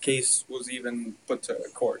case was even put to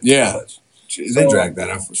court. Yeah. Such. They dragged that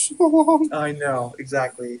out for so long. I know,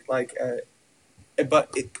 exactly. But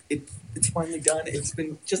it's finally done. It's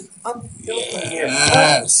been just uphill from here.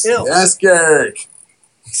 Yes. Uphill. Yes, Garrick.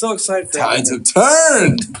 So excited for Tides everything. have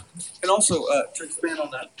turned. And also, to expand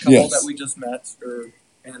on that couple Yes. that we just met,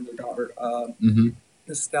 and their daughter, Mm-hmm.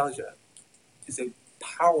 nostalgia is a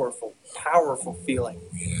powerful, powerful feeling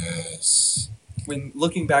Yes. when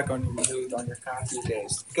looking back on your youth, on your happy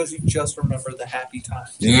days, because you just remember the happy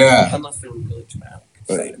times. Yeah. Unless they were really traumatic.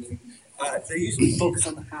 Right. They usually focus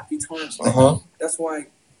on the happy times. Uh-huh. That's why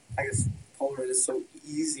I guess Polaroid is so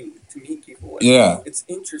easy to meet people with. Yeah. It's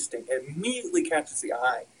interesting. It immediately catches the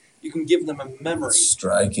eye. You can give them a memory.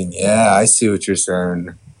 Striking. Yeah, I see what you're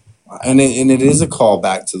saying. And it is a call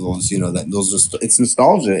back to those, it's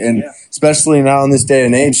nostalgia. And Yeah. especially now in this day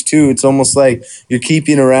and age too, it's almost like you're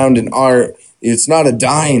keeping around an art. It's not a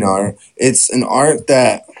dying art. It's an art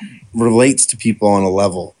that relates to people on a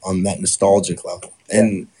level, on that nostalgic level.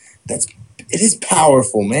 And it is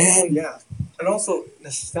powerful, man. Yeah. And also,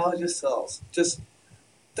 nostalgia sells. Just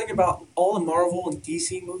think about all the Marvel and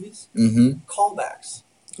DC movies. Mm-hmm. Callbacks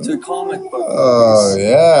to comic book Oh, movies.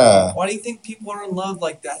 yeah. Why do you think people are in love?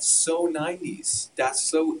 That's so 90s. That's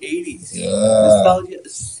so 80s. Yeah. Nostalgia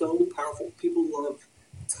is so powerful. People love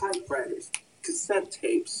typewriters, cassette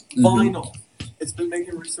tapes, Mhm. vinyl. It's been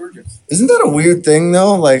making a resurgence. Isn't that a weird thing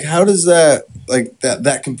though? Like, how does that,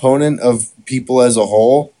 that component of people as a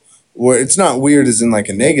whole, where it's not weird as in a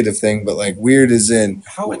negative thing, but weird as in,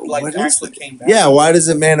 How it what is actually came back. yeah, why does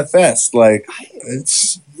it manifest? I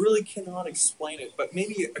It's, really cannot explain it, but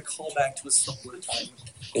maybe a callback to a simpler time.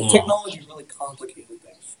 Technology really complicated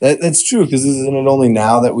things. that's true, because isn't it only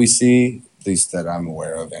now that we see, at least that I'm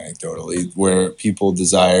aware of anecdotally, where people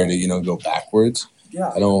desire to, go backwards? Yeah.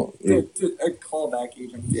 I don't, To a callback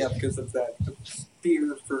even, because of that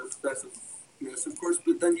fear for expressiveness, of course.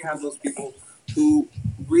 But then you have those people who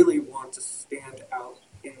really want to stand out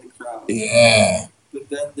in the crowd, Yeah. but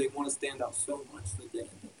then they want to stand out so much that they end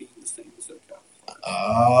up being the same as their crowd.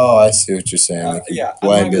 Oh, I see what you're saying. They can Yeah, I'm not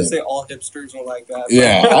blend gonna in. say all hipsters are like that. but-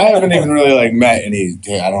 Yeah, I haven't even really like met any.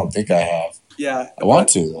 I don't think I have. Yeah, I want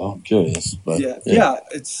to though. I'm curious, but yeah,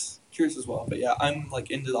 it's curious as well. But yeah, I'm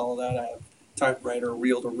like into all that. I have typewriter,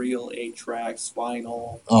 reel to reel, 8 tracks,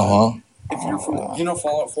 vinyl. Uh huh. If you're from, you know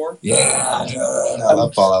Fallout 4? Yeah, I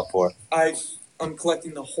love Fallout 4. I'm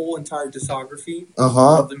collecting the whole entire discography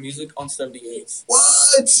Uh-huh. of the music on 78s.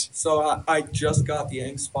 What? So I just got the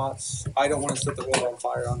Ink Spots. I Don't Want to Set the World on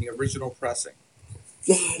Fire on the original pressing.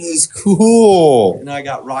 That is cool. And I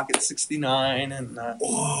got Rocket 69 and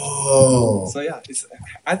Whoa. so yeah,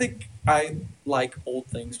 I think I like old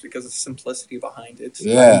things because of the simplicity behind it.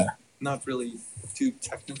 Yeah. Not really too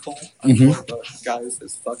technical. Mhm. I'm the guy who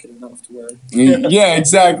says fuck it enough to where Yeah,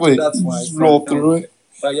 exactly. That's why I Just roll started through it.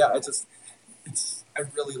 But yeah, I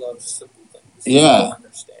really love simple things. Yeah. People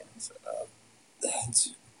understand.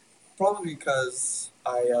 That's probably because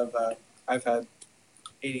I've had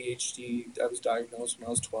ADHD. I was diagnosed when I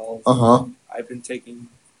was 12. Uh-huh. I've been taking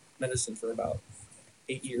medicine for about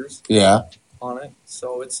 8 years Yeah. on it.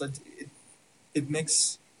 So it's like it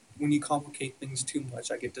makes when you complicate things too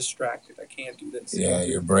much, I get distracted. I can't do this. Yeah,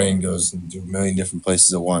 your brain goes into a million different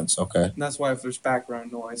places at once. Okay. And that's why if there's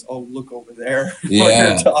background noise, oh look over there Yeah. while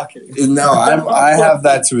you're talking. No, I have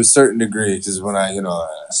that to a certain degree because when I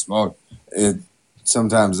smoke,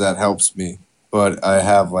 sometimes that helps me. But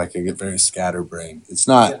I get very scatterbrained. It's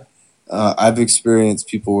not. Yeah. I've experienced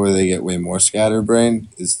people where they get way more scatterbrained.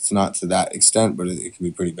 It's not to that extent, but it can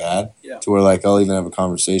be pretty bad. Yeah. To where I'll even have a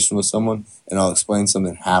conversation with someone and I'll explain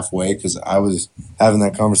something halfway because I was having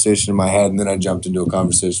that conversation in my head and then I jumped into a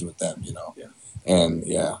conversation with them. Yeah. And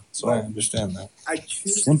yeah, so I understand that. I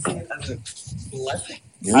choose to Simple. see it as a blessing.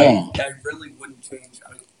 Yeah. I really wouldn't change.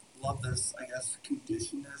 I love this, I guess,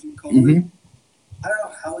 condition as you call it. Mhm. I don't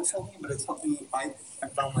know how it's helped me, but it's helped me. I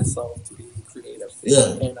found myself to be creative. Yeah.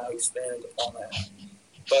 And I expanded upon that.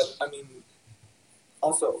 But, I mean,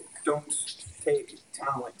 also, don't take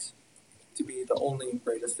talent to be the only and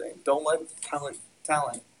greatest thing. Don't let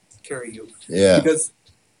talent carry you. Yeah. Because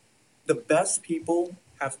the best people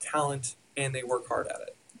have talent and they work hard at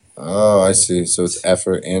it. Oh, I see. So it's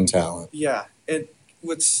effort and talent. Yeah. And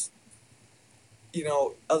what's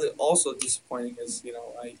also disappointing is,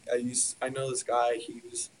 I know this guy,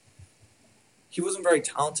 he wasn't very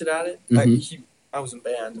talented at it. Mhm. I was in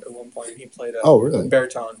band at one point. He played a Oh, really?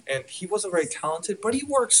 baritone, and he wasn't very talented, but he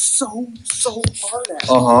worked so hard at it.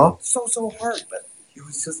 Uh-huh. So hard, but he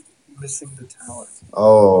was just missing the talent.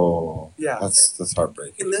 Oh. Yeah. That's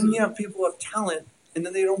heartbreaking. And then you have people who have talent, and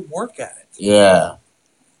then they don't work at it. Yeah.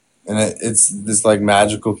 And it's this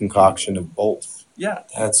magical concoction of both. Yeah.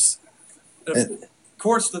 That's Of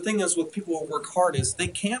course, the thing is with people who work hard is they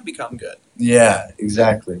can become good. yeah,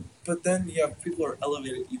 exactly. But then you have people who are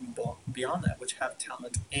elevated even beyond that, which have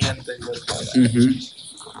talent and they work hard at it.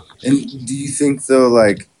 Mm-hmm. And do you think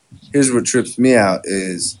though, here's what trips me out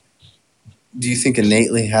is, do you think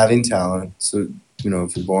innately having talent? So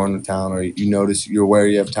if you're born with talent, or you notice you're aware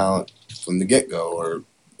you have talent from the get go, or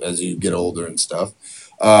as you get older and stuff,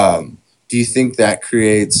 do you think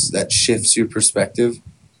that shifts your perspective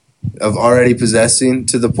of already possessing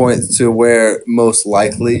to the point to where most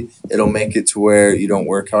likely it'll make it to where you don't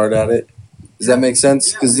work hard at it? Does that make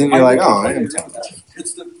sense? Because then you're I am talented.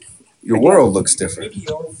 Your world looks different.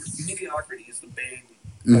 Mediocrity is the bane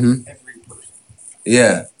Mm-hmm. of every person.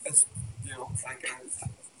 Yeah. It's,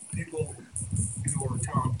 people who are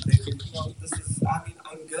talented, they think,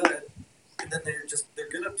 I'm good. And then they're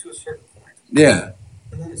good up to a certain point. Yeah.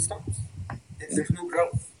 And then it stops. There's no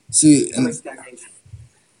growth. See, Only stagnation.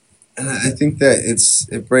 And I think that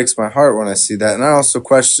it breaks my heart when I see that. And I also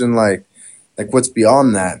question what's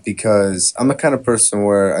beyond that, because I'm the kind of person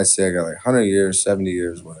where I say I got 100 years, 70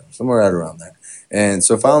 years, whatever, somewhere right around there. And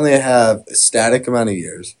so if I only have a static amount of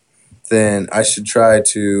years, then I should try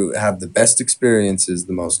to have the best experiences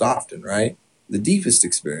the most often, right? The deepest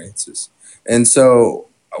experiences. And so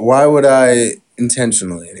why would I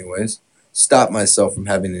intentionally anyways stop myself from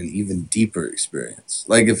having an even deeper experience?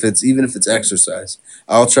 Even if it's exercise,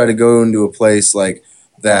 I'll try to go into a place like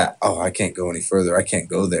that. Oh, I can't go any further. I can't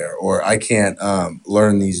go there, or I can't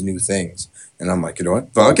learn these new things. And I'm like, you know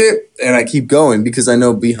what? Fuck it. And I keep going because I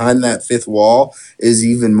know behind that fifth wall is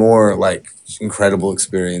even more incredible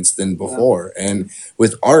experience than before. And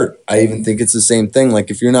with art, I even think it's the same thing.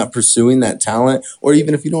 If you're not pursuing that talent, or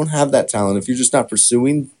even if you don't have that talent, if you're just not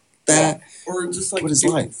pursuing that, Or just what is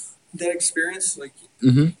life? That experience,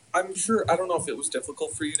 Mm-hmm. I'm sure. I don't know if it was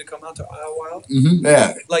difficult for you to come out to Iowa Wild. Mm-hmm.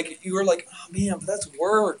 Yeah. Like you were like, oh man, but that's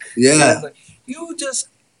work. Yeah. Like,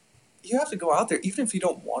 you have to go out there, even if you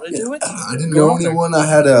don't want to do it. I didn't Go know out there. anyone. I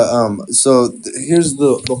had here's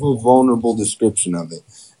the whole vulnerable description of it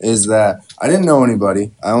is that I didn't know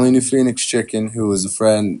anybody. I only knew Phoenix Chicken, who was a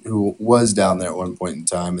friend who was down there at one point in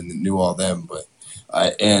time and knew all them. But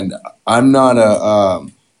I'm not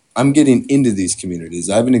I'm getting into these communities.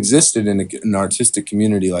 I haven't existed in an artistic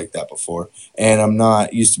community like that before, and I'm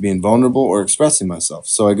not used to being vulnerable or expressing myself.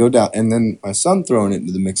 So I go down, and then my son throwing it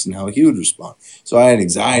into the mix and how he would respond. So I had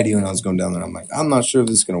anxiety when I was going down there. I'm like, I'm not sure if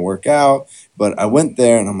this is going to work out, but I went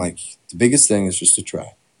there, and I'm like, the biggest thing is just to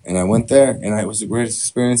try. And I went there, and it was the greatest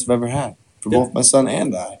experience I've ever had for both my son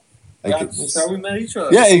and I. Like That's how we met each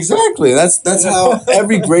other. Yeah, exactly. That's how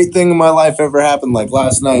every great thing in my life ever happened. Like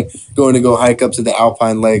last night, going to go hike up to the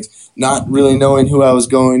Alpine Lakes, not really knowing who I was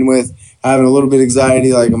going with, having a little bit of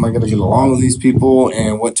anxiety, like, am I going to get along with these people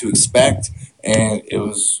and what to expect? And it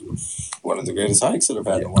was one of the greatest hikes that I've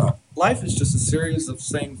had in a while. Life is just a series of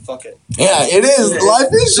saying fuck it. Yeah, it is.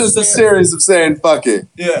 Life is just a series of saying fuck it.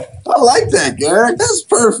 Yeah. I like that, Garrett. That's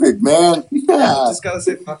perfect, man. Yeah. Just gotta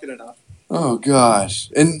say fuck it enough. Oh, gosh.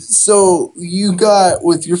 And so you got,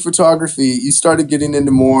 with your photography, you started getting into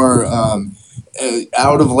more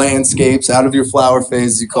out of landscapes, out of your flower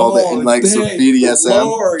phase, you called it, and like some BDSM.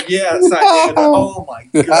 Lord, yes, I did. Oh, my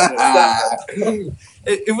goodness.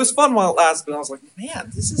 It was fun while it lasted, but I was like, man,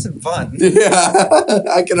 this isn't fun. Yeah,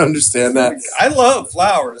 I can understand that. I love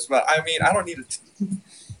flowers, but I mean, I don't need to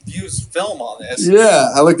use film on this. Yeah,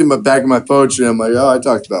 I looked at my back of my poetry. I'm like, oh, I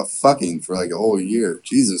talked about fucking for like a whole year.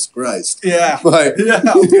 Jesus Christ. Yeah. Like,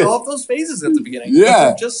 All of those phases at the beginning. Yeah.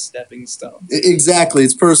 They're just stepping stones. Exactly.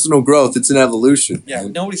 It's personal growth. It's an evolution. Yeah,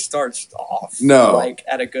 man. nobody starts off like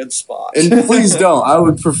at a good spot. And please don't. I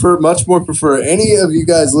would much more prefer any of you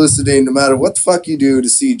guys listening, no matter what the fuck you do, to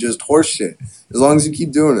see just horse shit. As long as you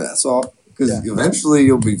keep doing it, that's all. Because eventually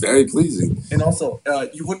you'll be very pleasing. And also,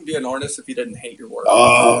 you wouldn't be an artist if you didn't hate your work.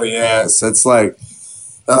 Oh, yes. That's like,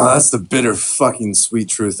 that's the bitter fucking sweet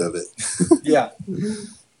truth of it. Yeah.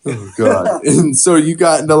 Oh, God. And so you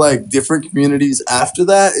got into like different communities after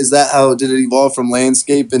that? Is that how, did it evolve from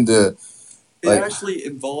landscape into... It actually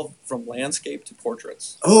evolved from landscape to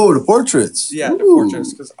portraits. Oh, to portraits. Yeah, to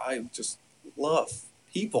portraits, because I just love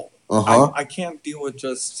people. Uh-huh. I can't deal with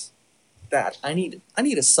just that. I need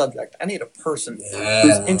a subject. I need a person Yeah.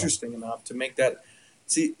 who's interesting enough to make that.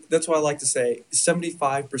 See, that's why I like to say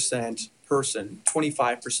 75% person,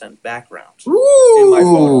 25% background in my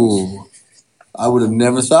photos. I would have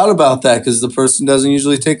never thought about that because the person doesn't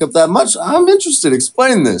usually take up that much. I'm interested.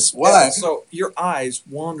 Explain this. Why? Yeah, so your eyes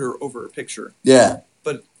wander over a picture. Yeah.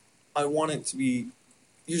 But I want it to be.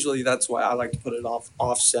 Usually, that's why I like to put it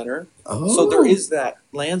off center. Oh. So there is that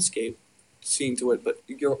landscape scene to it, but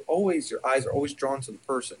your eyes are always drawn to the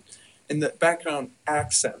person, and the background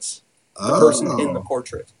accents the person in the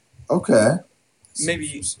portrait. Okay.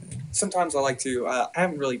 Maybe sometimes I like to. I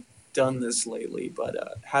haven't really done this lately, but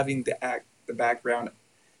having the background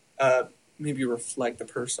maybe reflect the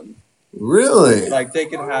person. Really? Like they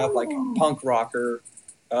could have like a punk rocker,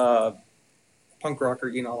 like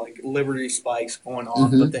Liberty Spikes going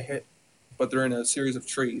on, but they're in a series of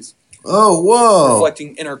trees. Oh, whoa!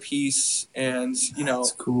 Reflecting inner peace and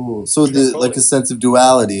That's cool. So like a sense of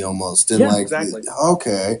duality almost, and like exactly.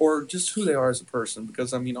 Okay. Or just who they are as a person,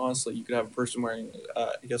 because I mean, honestly, you could have a person wearing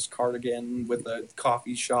cardigan with a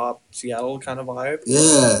coffee shop Seattle kind of vibe,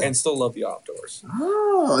 and still love the outdoors.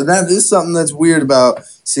 Oh, and that is something that's weird about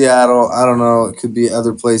Seattle. I don't know. It could be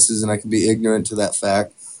other places, and I could be ignorant to that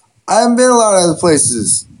fact. I haven't been a lot of other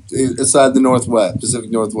places aside the Pacific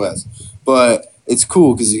Northwest, but it's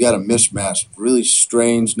cool because you got a mishmash of really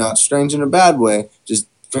strange, not strange in a bad way, just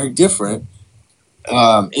very different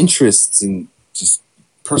interests and just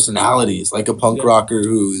personalities, like a punk rocker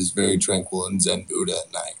who is very tranquil and Zen Buddha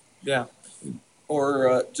at night. Yeah.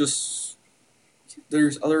 Or just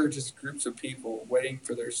there's other just groups of people waiting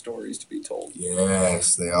for their stories to be told.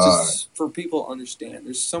 Yes, they are. Just for people to understand.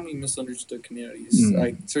 There's so many misunderstood communities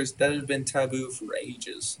that have been taboo for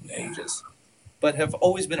ages. But have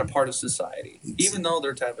always been a part of society, even though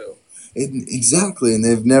they're taboo. Exactly, and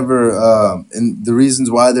they've never, and the reasons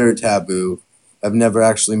why they're taboo have never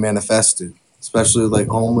actually manifested, especially like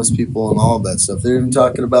homeless people and all of that stuff. They're even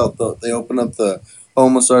talking about they open up the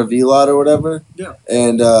homeless RV lot or whatever,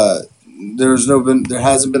 and there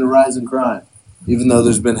hasn't been a rise in crime, even though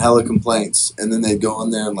there's been hella complaints, and then they go in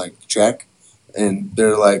there and like check, and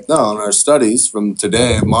they're like, no, in our studies from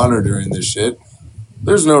today monitoring this shit,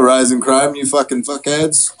 There's no rise in crime, you fucking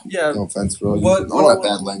fuckheads. Yeah. No offense, bro. What All I that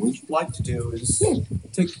bad language. would like to do is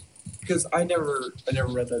because I never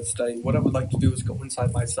read that study. What I would like to do is go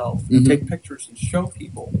inside myself, Mhm. take pictures, and show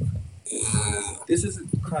people. This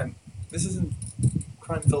isn't crime. This isn't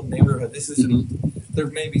crime-filled neighborhood. This isn't. There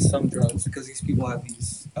may be some drugs because these people have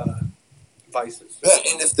these vices. Yeah,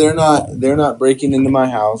 and if they're not breaking into my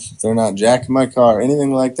house, if they're not jacking my car,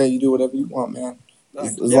 anything like that, you do whatever you want, man.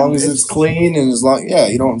 As long as it's clean and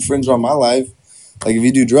you don't infringe on my life. Like if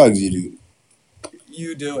you do drugs, you do.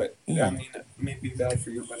 You do it. Yeah. I mean, it may be bad for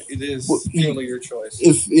you, but it is Well, purely your choice.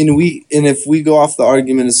 If we go off the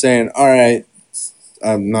argument of saying, all right,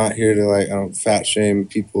 I'm not here to fat shame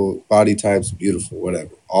people, body types, beautiful,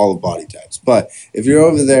 whatever, all of body types. But if you're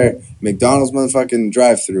over there, McDonald's motherfucking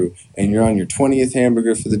drive-through, and you're on your 20th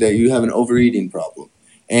hamburger for the day, you have an overeating problem.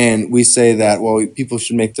 And we say that, well, people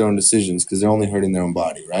should make their own decisions because they're only hurting their own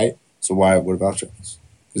body, right? So what about drugs?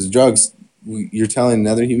 Because drugs, you're telling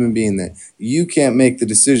another human being that you can't make the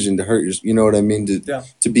decision to hurt you know what I mean,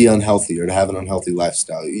 to be unhealthy or to have an unhealthy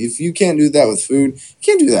lifestyle. If you can't do that with food, you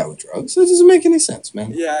can't do that with drugs. So it doesn't make any sense,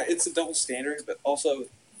 man. Yeah, it's a double standard, but also,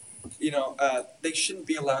 they shouldn't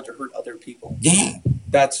be allowed to hurt other people. Yeah.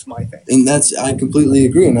 That's my thing. And I completely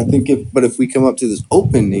agree. And I think if we come up to this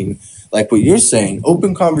opening, like what you're saying,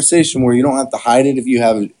 open conversation where you don't have to hide it if you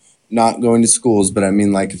have not going to schools. But I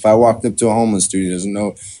mean, like if I walked up to a homeless dude,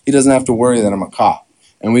 he doesn't have to worry that I'm a cop.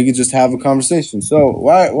 And we could just have a conversation. So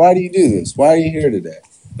why do you do this? Why are you here today?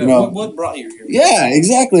 What brought you here? Yeah,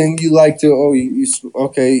 exactly. And you like to,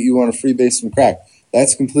 you want to freebase some crack.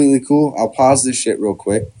 That's completely cool. I'll pause this shit real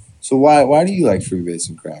quick. So why do you like freebase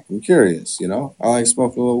and crack? I'm curious, I like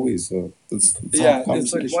smoking a little weed, so it's like,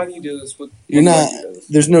 why do you do this?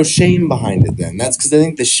 There's no shame behind it then. That's because I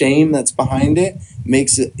think the shame that's behind it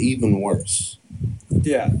makes it even worse.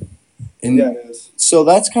 Yeah. And yeah, it is. So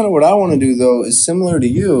that's kind of what I want to do, though, is similar to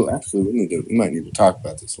you. Actually, we might need to talk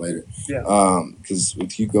about this later. Yeah. Because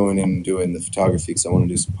with you going in and doing the photography, because I want to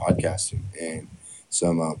do some podcasting and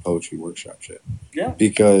some poetry workshop shit. Yeah.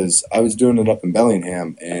 Because I was doing it up in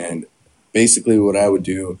Bellingham, and basically what I would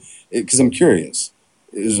do, because I'm curious,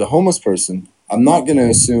 as a homeless person, I'm not going to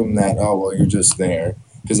assume that, you're just there.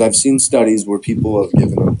 Because I've seen studies where people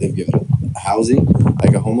they've given housing,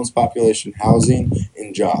 like a homeless population, housing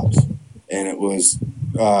and jobs. And it was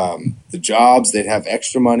the jobs, they'd have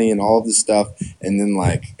extra money and all of this stuff. And then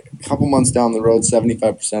like a couple months down the road,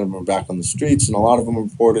 75% of them are back on the streets. And a lot of them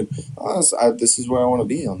reported, this is where I want to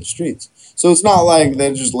be, on the streets. So it's not like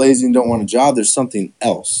they're just lazy and don't want a job. There's something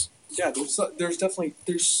else. Yeah, there's definitely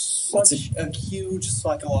such a huge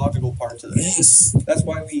psychological part to this. Yes. That's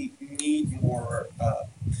why we need more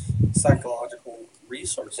psychological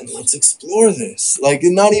resources. And let's explore this. Like,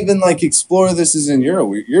 not even like explore this as in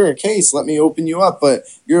you're a case. Let me open you up, but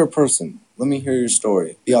you're a person. Let me hear your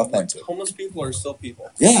story. Be authentic. Homeless people are still people.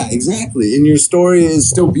 Yeah, exactly. And your story is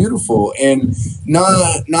still beautiful, and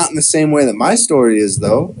not in the same way that my story is,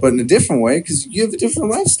 though, but in a different way because you have a different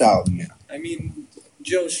lifestyle than me. I mean,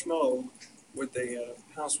 Joe Schmo with a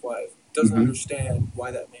housewife doesn't understand why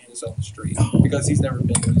that man is on the street because he's never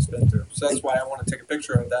been what he's been through. So that's why I want to take a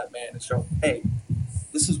picture of that man and show, hey,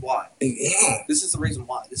 this is why. Yeah. This is the reason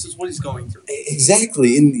why. This is what he's going through.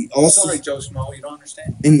 Exactly. And also, sorry, Joe Schmo, you don't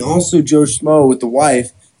understand. And also Joe Schmo with the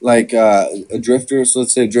wife, like a drifter. So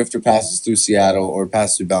let's say a drifter passes through Seattle or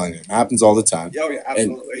passes through Bellingham. It happens all the time. Oh, yeah,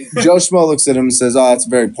 absolutely. And Joe Schmo looks at him and says, that's a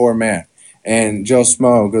very poor man. And Joe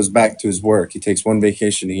Schmo goes back to his work. He takes one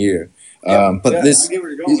vacation a year. I get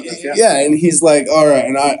where you're going with this, and he's like, all right,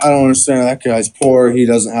 and I don't understand. That guy's poor. He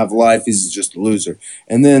doesn't have life. He's just a loser.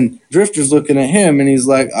 And then Drifter's looking at him, and he's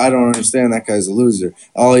like, I don't understand. That guy's a loser.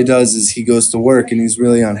 All he does is he goes to work, and he's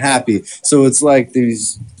really unhappy. So it's like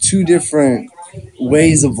these two different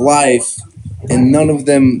ways of life, and none of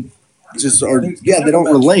them just are. Yeah, they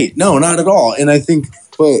don't relate. No, not at all. And I think,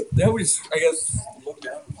 but they always, I guess, look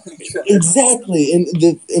down. Exactly,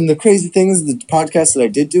 and the crazy thing is the podcast that I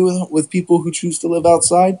did do with people who choose to live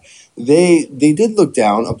outside, they did look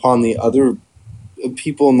down upon the other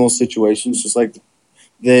people in those situations, just like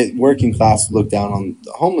the working class looked down on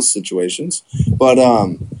the homeless situations. But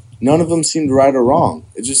none of them seemed right or wrong.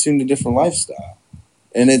 It just seemed a different lifestyle,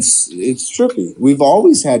 and it's trippy. We've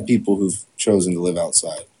always had people who've chosen to live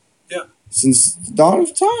outside. Yeah. Since the dawn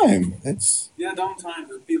of time. Dawn of time,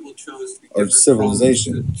 the people chose to be or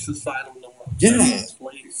civilization. From societal norms. Yeah.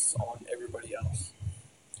 Place on everybody else.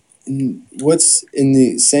 And what's in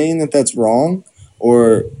the saying that's wrong,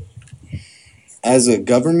 or as a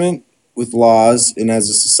government with laws and as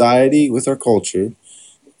a society with our culture,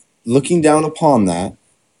 looking down upon that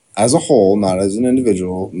as a whole, not as an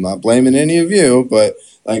individual. I'm not blaming any of you, but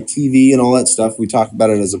like TV and all that stuff, we talk about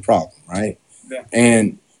it as a problem, right? Yeah.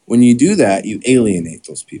 And when you do that, you alienate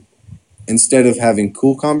those people. Instead of having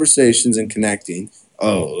cool conversations and connecting,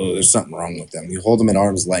 there's something wrong with them. You hold them at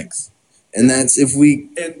arm's length. And that's if we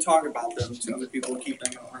And talk about them to other people, keep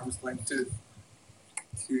them at arm's length to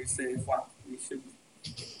say, wow, we should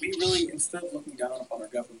really, instead of looking down upon our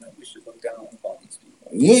government, we should look down upon these people.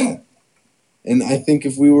 Yeah. And I think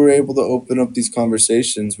if we were able to open up these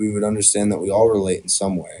conversations, we would understand that we all relate in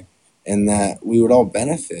some way and that we would all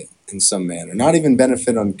benefit in some manner. Not even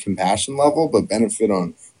benefit on compassion level, but benefit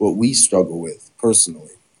on what we struggle with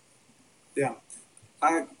personally. Yeah.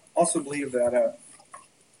 I also believe that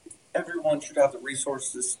everyone should have the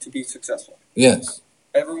resources to be successful. Yes.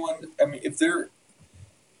 Everyone, I mean, if they're,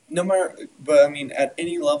 no matter, but I mean, at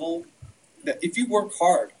any level, that if you work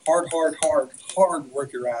hard,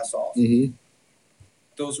 work your ass off, Mm-hmm.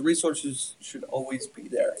 those resources should always be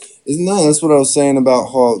there. That's what I was saying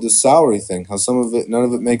about how the salary thing, how none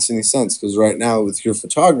of it makes any sense. Because right now with your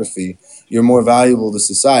photography, you're more valuable to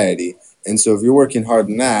society. And so if you're working hard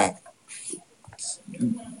in that,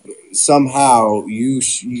 somehow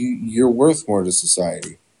you're worth more to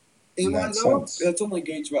society. In that sense. That's only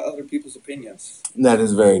gauged by other people's opinions. That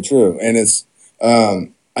is very true. And it's,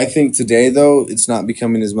 I think today though, it's not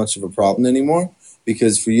becoming as much of a problem anymore.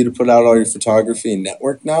 Because for you to put out all your photography and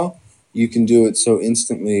network now, you can do it so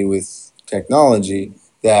instantly with technology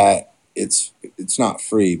that it's not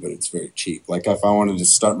free, but it's very cheap. Like if I wanted to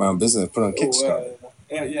start my own business, put on Kickstarter.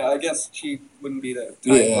 Yeah, I guess cheap wouldn't be the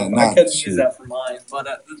time. Yeah, I not couldn't cheap. use that for mine. But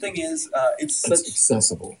the thing is, it's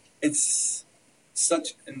accessible. It's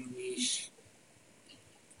such a niche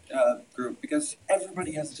group because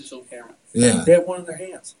everybody has a digital camera. Yeah. They have one in their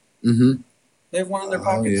hands. Mm-hmm. They have one in their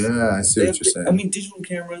pockets. Yeah, I see what you're saying. I mean, digital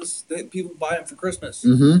cameras, people buy them for Christmas.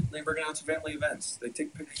 Mm-hmm. They bring it out to family events. They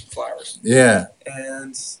take pictures of flowers. Yeah.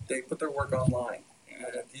 And they put their work online. And,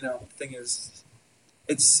 the thing is,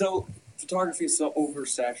 photography is so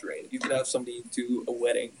oversaturated. You could have somebody do a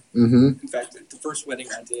wedding. Mm-hmm. In fact, the first wedding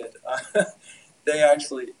I did, I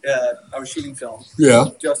was shooting film.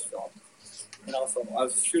 Yeah. Just film. And also, I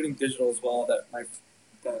was shooting digital as well that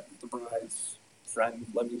the bride's friend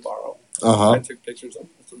let me borrow. Uh-huh. I took pictures of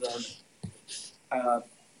both of them.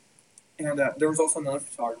 And there was also another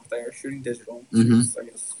photographer there shooting digital. She was, I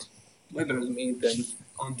guess, way better than me than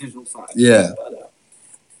on the digital side. Yeah. But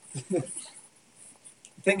the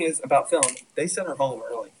thing is, about film, they sent her home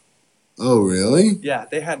early. Oh, really? Yeah,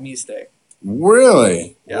 they had me stay.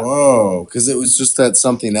 Really? Yeah. Whoa. Because it was just that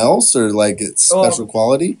something else or like it's special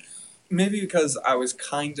quality? Maybe because I was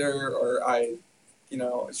kinder or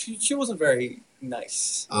she wasn't very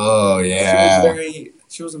nice. Oh, yeah.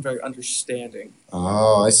 She wasn't very understanding.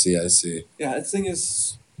 Oh, I see. Yeah, the thing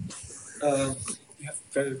is, you have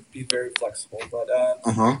to be very flexible. But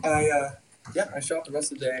Uh-huh. I shot the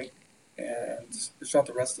rest of the day and shot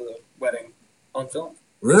the rest of the wedding on film.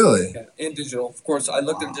 Really? Yeah, and digital. Of course, I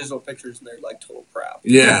looked at digital pictures and they're like total crap.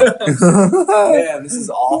 Yeah. Man, this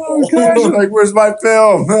is awful. Oh, gosh, like, where's my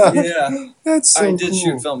film? Yeah. That's so I did cool.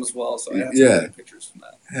 shoot film as well, so I have Yeah. some pictures from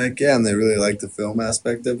that. Heck yeah, and they really like the film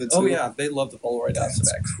aspect of it too. Oh yeah, they love the Polaroid aspect.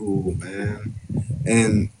 That's cool, man.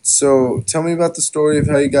 And so, tell me about the story of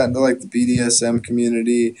how you got into like the BDSM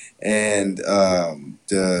community and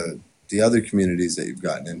the other communities that you've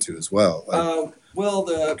gotten into as well. Like, Well,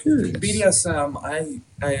 the curious. BDSM,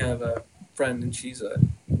 I have a friend and she's a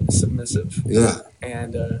submissive. Yeah.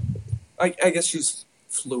 And I guess she's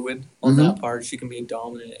fluid on that part. She can be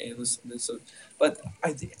dominant and submissive. But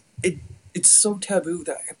it's so taboo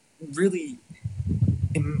that I really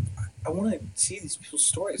I want to see these people's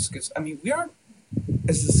stories because, I mean, we aren't,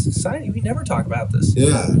 as a society, we never talk about this.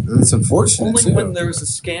 Yeah, and it's unfortunate Only too. when there's a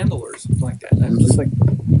scandal or something like that. And I'm just like,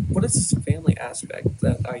 what is this family aspect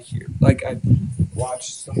that I hear? Like, I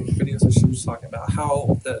watched some videos that she was talking about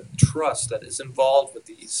how the trust that is involved with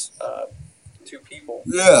these two people.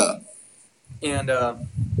 Yeah. And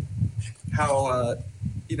how,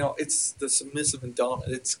 it's the submissive and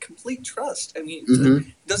dominant. It's complete trust. I mean, it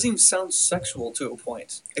doesn't even sound sexual to a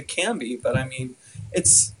point. It can be, but I mean,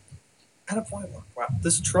 it's at a point where, wow,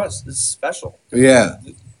 this trust is special. Yeah.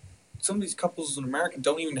 Some of these couples in America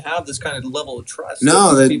don't even have this kind of level of trust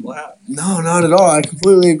No, that people have. No, not at all. I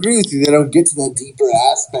completely agree with you. They don't get to that deeper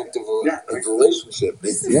aspect of a relationship.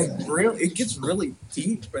 It gets really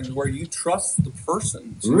deep, and where you trust the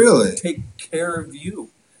person to Really? take care of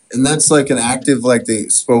you. And that's like an active, like the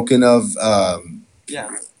spoken of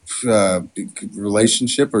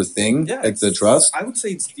relationship or thing, Yeah, like the trust. I would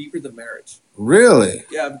say it's deeper than marriage. Really?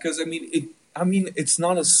 Yeah, because I mean, it's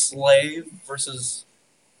not a slave versus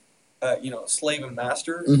slave and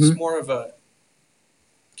master. Mhm. It's more of a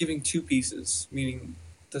giving two pieces, meaning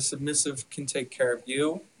the submissive can take care of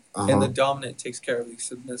you, and the dominant takes care of the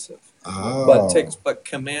submissive. But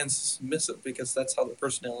commands the submissive because that's how the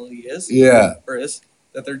personality is. Yeah. Or is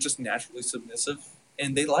that they're just naturally submissive,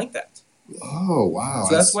 and they like that. Oh, wow.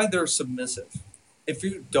 So that's why they're submissive. If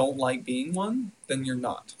you don't like being one, then you're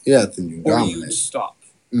not. Yeah, then you Or dominate. you stop.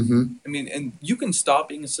 Mm-hmm. I mean, and you can stop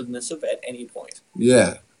being submissive at any point.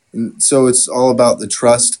 Yeah. And so it's all about the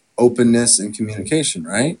trust, openness, and communication,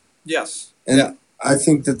 right? Yes. And yeah. I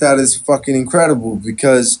think that is fucking incredible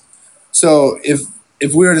because, so if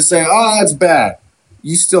we were to say, oh, that's bad,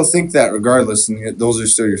 you still think that regardless, and yet those are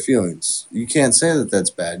still your feelings. You can't say that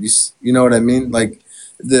that's bad. You know what I mean? Like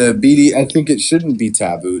the BD, I think it shouldn't be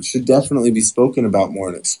taboo. It should definitely be spoken about more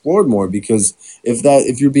and explored more because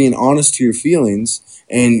if you're being honest to your feelings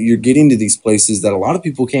and you're getting to these places that a lot of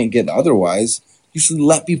people can't get otherwise, you should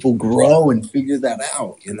let people grow and figure that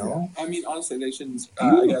out, you know? I mean, honestly, they shouldn't,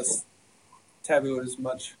 I guess, taboo it as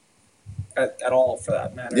much at all for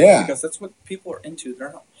that matter. Yeah. Because that's what people are into.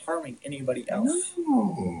 They're not harming anybody else.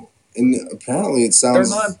 No. And apparently it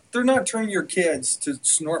sounds... They're not training your kids to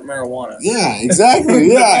snort marijuana. Yeah,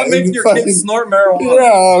 exactly. Yeah. They're not making your kids snort marijuana.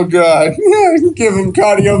 Yeah, oh, God. Yeah, give them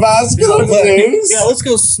cardiovascular disease. Yeah, let's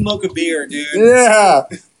go smoke a beer, dude. Yeah.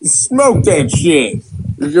 Smoke that shit.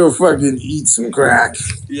 Go fucking eat some crack.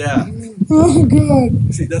 Yeah. Oh,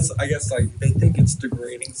 God. See, I guess, they think it's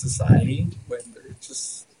degrading society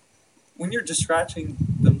when you're distracting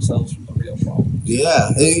themselves from the real problem.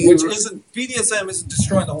 Yeah. BDSM isn't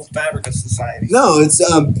destroying the whole fabric of society. No, it's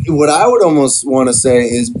what I would almost want to say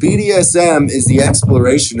is BDSM is the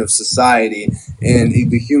exploration of society and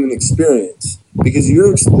the human experience because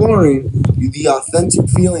you're exploring the authentic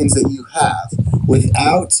feelings that you have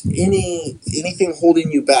without anything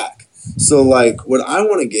holding you back. So, like, where I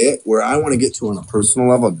want to get to on a personal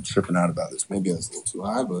level, I've been tripping out about this. Maybe I was a little too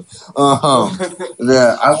high, but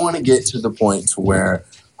I want to get to the point to where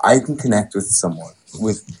I can connect with someone,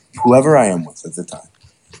 with whoever I am with at the time,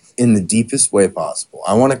 in the deepest way possible.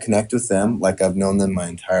 I want to connect with them like I've known them my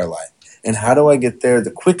entire life. And how do I get there the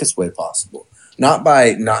quickest way possible? Not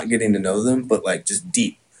by not getting to know them, but, like, just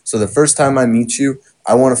deep. So the first time I meet you,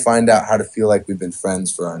 I want to find out how to feel like we've been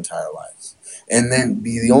friends for our entire lives. And then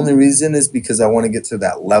the only reason is because I want to get to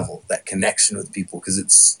that level, that connection with people, because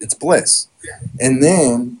it's bliss. And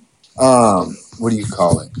then, what do you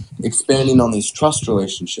call it? Expanding on these trust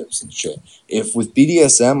relationships and shit. If with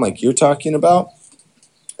BDSM, like you're talking about,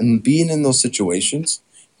 and being in those situations,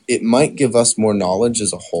 it might give us more knowledge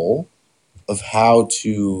as a whole of how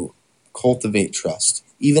to cultivate trust,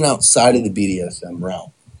 even outside of the BDSM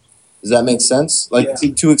realm. Does that make sense? Like,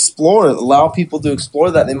 to explore, allow people to explore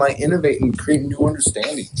that. They might innovate and create new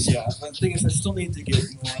understandings. Yeah, the thing is, I still need to get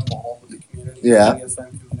more involved with the community. Yeah. The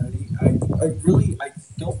BDSM community. I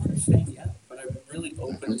don't understand yet, but I'm really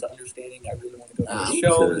open to understanding. I really want to go to a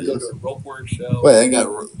show, go to a rope work show. Wait, they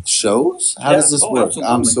got shows? How does this work?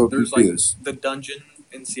 Absolutely. I'm so There's confused. Like the Dungeon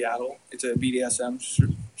in Seattle. It's a BDSM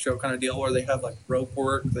show kind of deal where they have like rope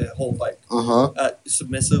work. They hold like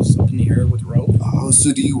submissives up in the air with rope. Oh,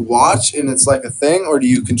 so do you watch and it's like a thing, or do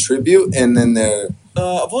you contribute and then they're?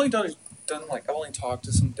 I've only done like I've only talked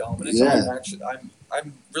to some dominants. Yeah.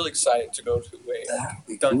 I'm really excited to go to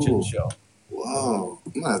a dungeon show. Whoa,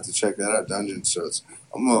 I'm gonna have to check that out. Dungeon shows.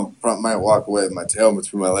 Might walk away with my tail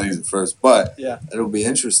between my legs at first, but it'll be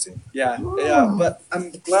interesting. Yeah, yeah. But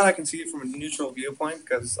I'm glad I can see it from a neutral viewpoint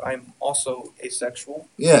because I'm also asexual.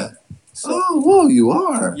 Yeah. So, whoa, you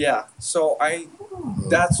are. Yeah. So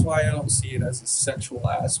that's why I don't see it as a sexual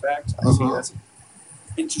aspect. I see it as an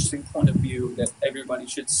interesting point of view that everybody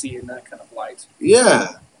should see in that kind of light.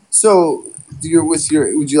 Yeah. So would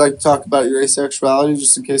you like to talk about your asexuality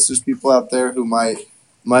just in case there's people out there who might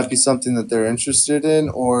be something that they're interested in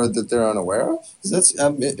or that they're unaware of? 'Cause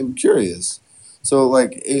I'm curious. So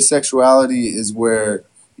like asexuality is where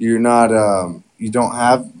you're not you don't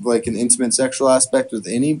have like an intimate sexual aspect with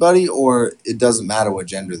anybody, or it doesn't matter what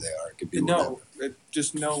gender they are. It could be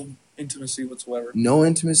just no intimacy whatsoever. No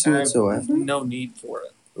intimacy whatsoever. No need for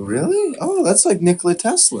it. Really? Oh, that's like Nikola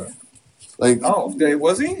Tesla. Like,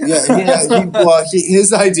 was he? Yeah.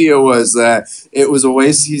 His idea was that it was a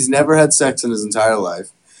waste. He's never had sex in his entire life,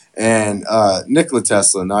 and Nikola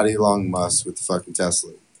Tesla, not Elon Musk with the fucking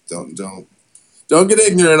Tesla. Don't get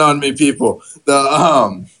ignorant on me, people.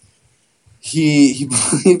 He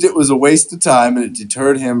believed it was a waste of time and it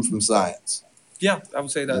deterred him from science. Yeah, I would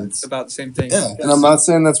say that's about the same thing. Yeah, and I'm not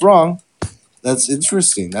saying that's wrong. That's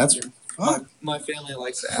interesting. That's my family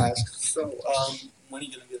likes to ask. So, when are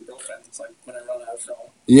you gonna get a girlfriend? It's like when I run out of film.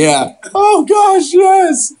 Yeah. Oh gosh,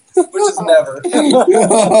 yes. which is never.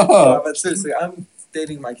 Yeah, but seriously, I'm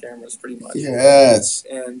dating my cameras pretty much. Yes.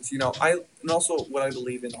 And and also what I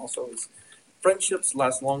believe in also is friendships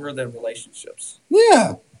last longer than relationships.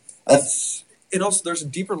 Yeah. And also there's a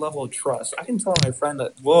deeper level of trust. I can tell my friend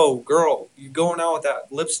that, whoa, girl, you going out with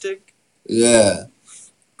that lipstick? Yeah.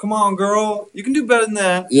 Come on, girl, you can do better than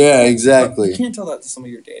that. Yeah, But exactly. you can't tell that to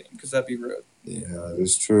somebody you're dating because that'd be rude. Yeah,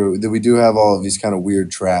 it's true. That we do have all of these kind of weird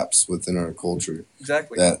traps within our culture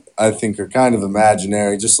Exactly. that I think are kind of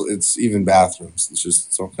imaginary. Just it's even bathrooms.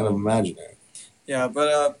 It's all kind of imaginary. Yeah,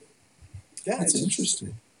 but yeah, It's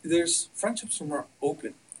interesting. There's friendships are more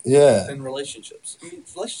open Yeah. than relationships. I mean,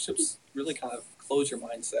 relationships really kind of close your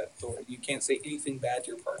mindset, or you can't say anything bad to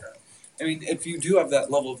your partner. I mean, if you do have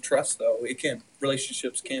that level of trust, though,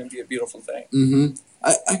 relationships can be a beautiful thing. Mm-hmm.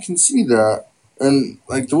 I can see that. And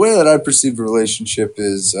like the way that I perceive a relationship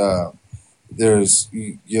is you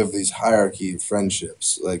have these hierarchy of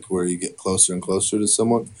friendships, like where you get closer and closer to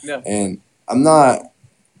someone. Yeah. And I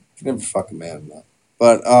never fucking mad at that.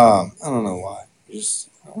 But I don't know why.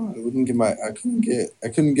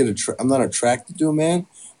 I'm not attracted to a man,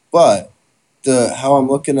 but how I'm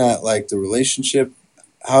looking at like the relationship,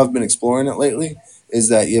 how I've been exploring it lately is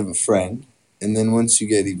that you have a friend, and then once you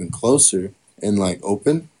get even closer and like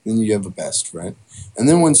open, then you have a best friend. And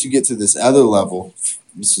then once you get to this other level,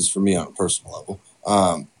 this is for me on a personal level,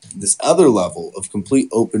 this other level of complete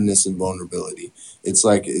openness and vulnerability, it's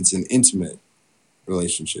like it's an intimate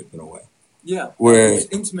relationship in a way. Yeah, Where it's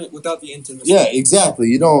intimate without the intimacy. Yeah,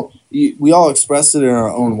 exactly. We all express it in our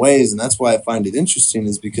own ways, and that's why I find it interesting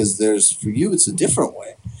is because for you, it's a different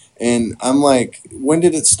way. And I'm like, when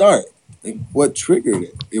did it start? Like, what triggered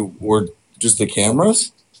it? Or just the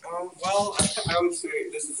cameras? Well, I would say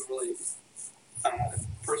this is a really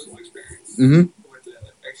personal experience with an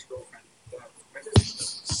ex-girlfriend that I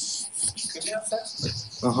just couldn't have sex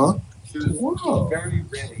with. Uh-huh. She was very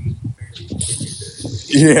ready.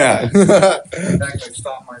 Yeah. In fact, I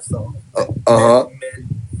stopped myself. Mid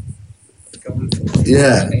going for it.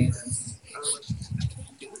 Yeah. And I was like, I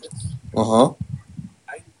can't do this. Uh-huh.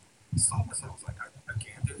 I stopped myself. I was like, I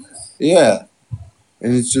can't do this. Yeah.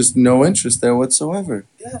 And it's just no interest there whatsoever.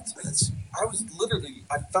 Yeah,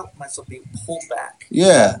 I felt myself being pulled back.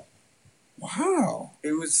 Yeah. Wow.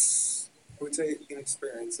 It was, I would say, an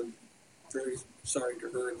experience. I'm very sorry to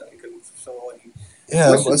her that I couldn't fulfill any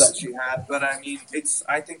wishes that she had. But I mean,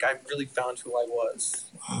 I think I really found who I was.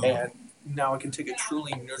 Wow. And now I can take a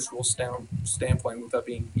truly neutral standpoint without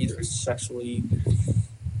being either sexually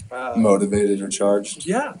Motivated or charged.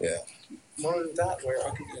 Yeah. Yeah. More than that, where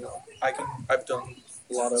I've done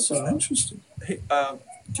a lot of. So interesting. Hey,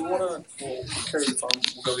 do you want to? We'll carry this on.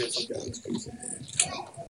 We'll go get something.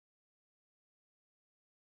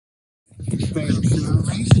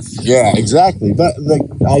 Yeah, exactly. But like,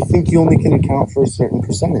 I think you only can account for a certain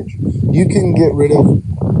percentage. You can get rid of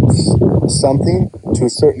something to a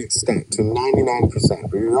certain extent, to 99%,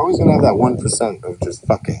 but you're always gonna have that 1% of just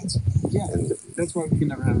fuckheads. Yeah, that's why we can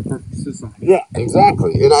never have a perfect society. Yeah,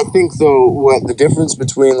 exactly. And I think though, what the difference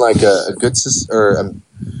between like a good or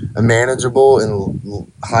a manageable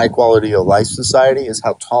and high quality of life society is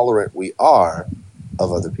how tolerant we are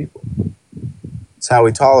of other people. It's how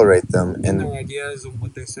we tolerate them and their ideas of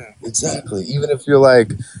what they say. Exactly. Even if you're like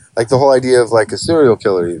the whole idea of like a serial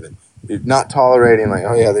killer, even you're not tolerating like,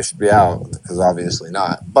 oh yeah, they should be out, because obviously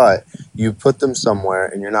not. But you put them somewhere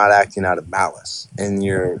and you're not acting out of malice, and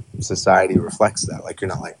your society reflects that. Like, you're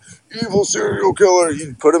not like evil serial killer.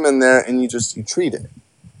 You put them in there and you treat it.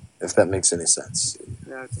 If that makes any sense.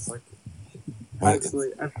 Yeah, it's just like.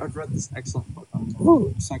 Actually, I've read this excellent book on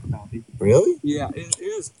psychopathy. Really? Yeah, it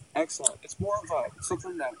is excellent. It's more of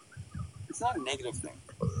something that it's not a negative thing.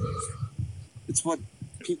 It's what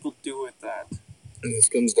people do with that. And this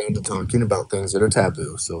comes down to talking about things that are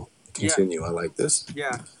taboo. So continue. Yeah. I like this.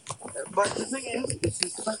 Yeah, but the thing is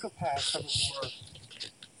these psychopaths have a more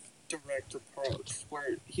direct approach,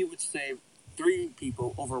 where he would say 3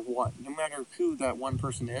 people over 1, no matter who that one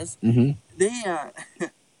person is. Mm-hmm. They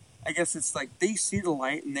I guess it's like they see the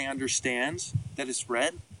light and they understand that it's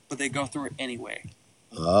red, but they go through it anyway.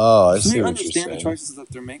 Oh, I see what you're saying. So they understand the choices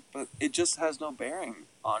that they make, but it just has no bearing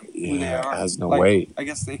on who they are. It has no weight. I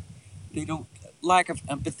guess they don't. Lack of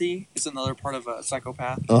empathy is another part of a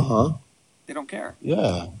psychopath. Uh-huh. They don't care.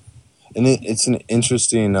 Yeah. And it's an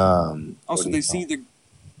interesting... also, they see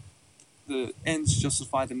the ends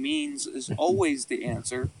justify the means is always the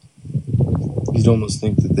answer. You'd almost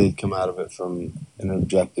think that they'd come out of it from an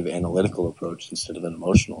objective analytical approach instead of an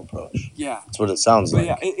emotional approach. Yeah. That's what it sounds like.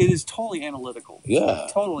 Yeah, it is totally analytical. Yeah.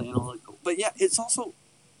 Totally analytical. But yeah, it's also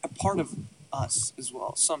a part of us as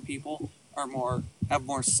well. Some people are more have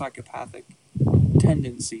more psychopathic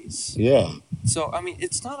tendencies. Yeah. So, I mean,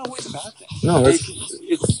 it's not always a bad thing. No,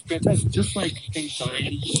 It's fantastic. Just like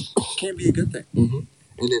anxiety can be a good thing. Mm-hmm.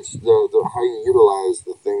 And it's the how you utilize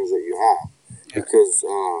the things that you have. Yeah. Because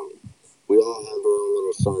we all have our own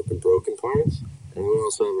little sharp and broken parts, and we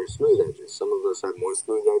also have our smooth edges. Some of us have more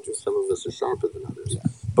smooth edges, some of us are sharper than others. Yeah.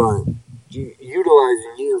 But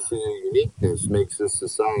utilizing you for your uniqueness makes this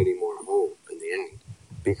society more whole in the end.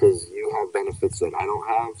 Because you have benefits that I don't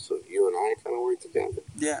have, so you and I kind of work together.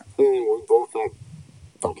 Yeah. And we both have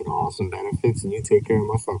fucking awesome benefits, and you take care of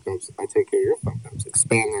my fuck ups, I take care of your fuck ups.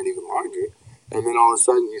 Expand that even larger, and then all of a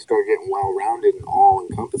sudden you start getting well rounded and all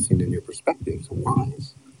encompassing in your perspectives and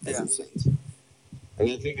wise, as it says. And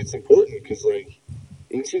I think it's important because, like,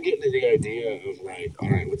 once you get into the idea of, like, all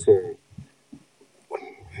right,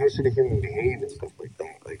 how should a human behave and stuff like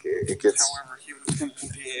that? Like, it gets. However humans can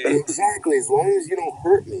behave. Exactly. As long as you don't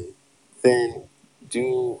hurt me, then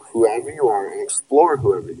do whoever you are and explore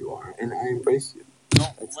whoever you are, and I embrace you.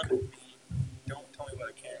 Don't That's limit cool. me. Don't tell me what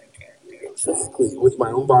I can and can't do. Exactly. With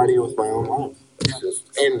my own body, with my own life. It's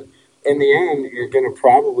just, and in the end, you're going to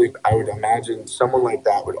probably, I would imagine, someone like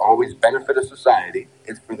that would always benefit a society.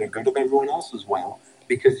 It's for the good of everyone else as well,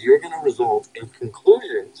 because you're going to result in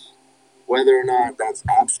conclusions, whether or not that's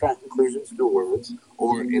abstract conclusions through words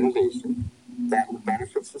or innovation, that will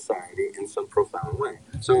benefit society in some profound way.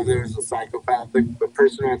 So there's a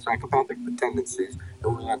person who has psychopathic tendencies,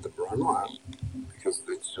 and we let them run wild because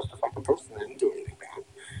it's just a fucking person that didn't do anything bad.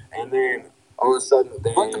 And then all of a sudden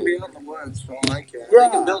they Let them be out in the woods for all I care. Yeah. They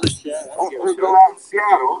can build a shed. I don't give a or shit. go out in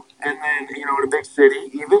Seattle, and then in a big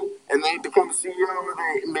city even, and they become CEO, or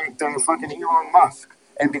they make their fucking Elon Musk.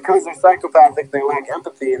 And because they're psychopathic, they lack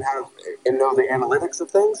empathy and know the analytics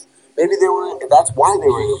of things. Maybe that's why they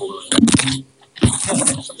were able to. Yeah. There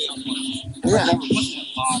wasn't a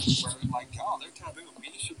lot where like, oh, they're taboo. We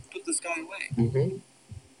should put this guy away Mm-hmm.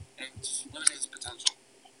 and just limit his potential.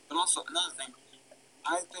 But also another thing,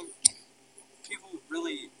 I think people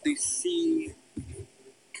really they see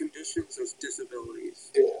conditions as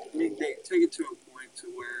disabilities. I mean, they take it to a point to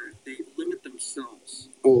where they limit themselves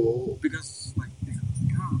Oh, because like,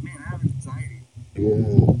 oh man, I have anxiety.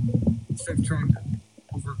 yeah. Instead of trying to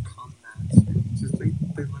overcome that, just they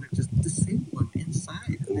let it just disable them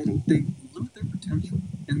inside, and they limit their potential,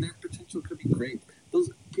 and their potential could be great. Those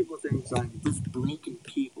people with anxiety, those broken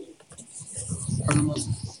people, are the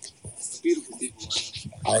most beautiful people.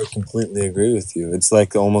 I completely agree with you. It's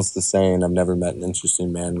like almost the saying, I've never met an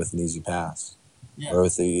interesting man with an easy past. Yeah. Or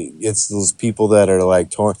it's those people that are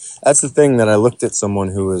like torn. That's the thing that I looked at someone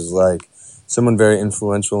who was like someone very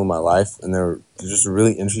influential in my life, and they're just a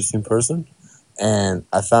really interesting person. And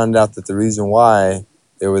I found out that the reason why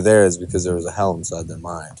they were there is because there was a hell inside their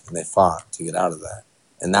mind, and they fought to get out of that.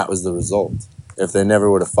 And that was the result. If they never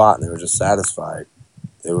would have fought and they were just satisfied,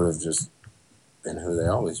 they would have just been who they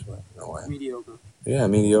always were, in a way. Mediocre. Yeah,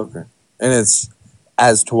 mediocre. And it's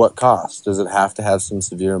as to what cost? Does it have to have some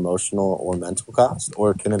severe emotional or mental cost,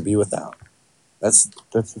 or can it be without? That's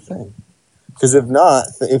the thing. Because if not,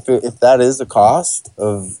 if that is the cost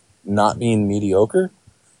of not being mediocre,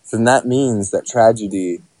 then that means that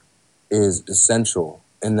tragedy is essential,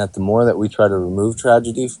 and that the more that we try to remove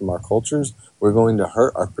tragedy from our cultures, we're going to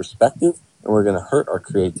hurt our perspective, and we're going to hurt our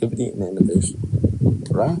creativity and innovation,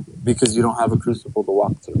 right? Because you don't have a crucible to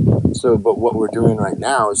walk through. So, but what we're doing right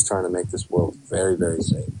now is trying to make this world very, very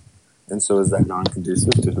safe. And so is that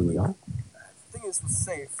non-conducive to who we are? The thing is, with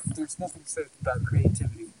safe, there's nothing safe about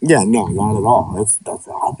creativity. Yeah, no, not at all. That's the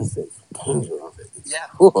opposite danger of it. Yeah.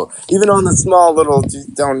 Cool. Even on the small little, you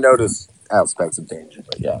don't notice aspects of danger,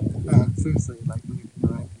 but yeah. Seriously, like when you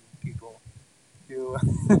interact with people who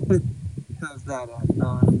has that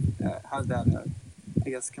I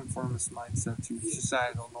guess conformist mindset to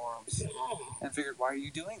societal norms, and figured, why are you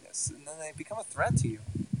doing this? And then they become a threat to you.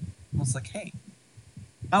 And it's like, hey,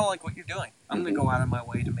 I don't like what you're doing. I'm gonna go out of my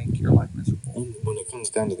way to make your life miserable. And when it comes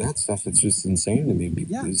down to that stuff, it's just insane to me. Because,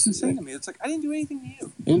 Yeah, it's insane to me. It's like, I didn't do anything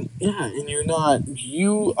to you. And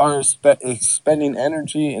you are expending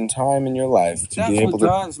energy and time in your life to That's be able what to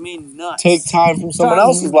drives me nuts. take time from someone Drives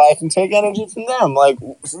else's me- life and take energy from them. Like,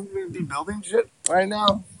 shouldn't we be building shit right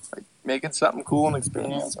now? Like, making something cool and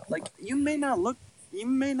experience. Like, you may not like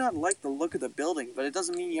the look of the building, but it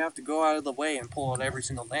doesn't mean you have to go out of the way and pull out every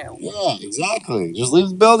single nail. Yeah, exactly. Just leave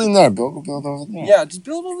the building there. Build over there. Yeah, just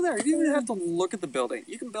build over there. You don't even have to look at the building.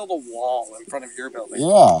 You can build a wall in front of your building.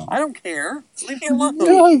 Yeah. I don't care. Leave me alone.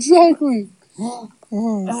 Yeah, exactly. Oh,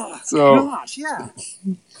 So, gosh, yeah.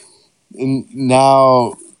 and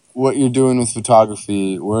now what you're doing with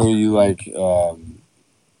photography, where are you like,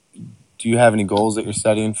 do you have any goals that you're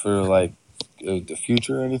setting for like the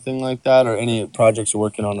future or anything like that, or any projects you're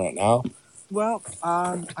working on right now? Well,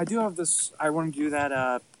 I do have this. I want to do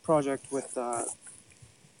that project with.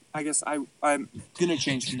 I guess I'm gonna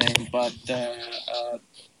change the name, but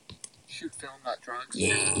shoot film, not drugs.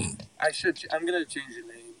 Yeah. I'm gonna change the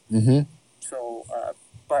name. Mm-hmm. So,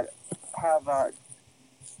 but have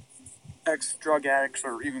ex-drug addicts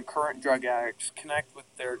or even current drug addicts connect with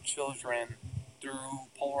their children through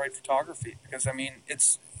Polaroid photography, because I mean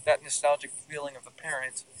it's that nostalgic feeling of the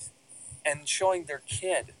parents and showing their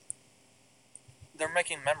kid. They're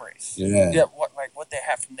making memories. Yeah. What they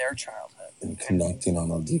have from their childhood. And connecting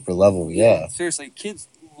on a deeper level, yeah. Seriously, kids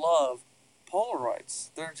love Polaroids.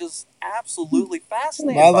 They're just absolutely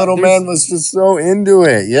fascinated. My little man was just so into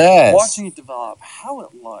it, yes. Watching it develop, how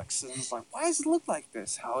it looks, and it's like, why does it look like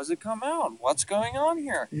this? How has it come out? What's going on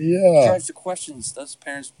here? Yeah. It drives to questions those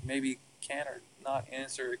parents maybe can or not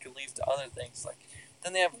answer. It can lead to other things. Like,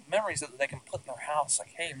 then they have memories that they can put in their house.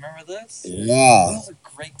 Like, hey, remember this? Yeah. This was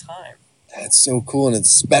a great time. That's so cool, and it's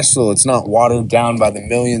special. It's not watered down by the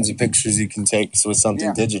millions of pictures you can take with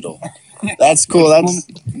something digital. That's cool. That's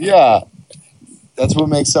what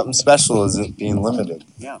makes something special, is it being limited.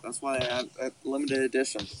 Yeah, that's why they have limited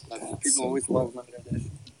editions. People always love limited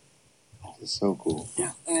editions. It's so cool.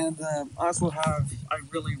 Yeah, and I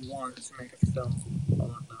really want to make a film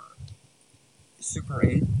on Super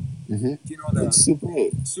 8. Mm-hmm. Do you know that? It's Super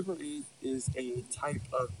 8. Super 8 is a type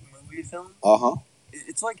of movie film. Uh-huh.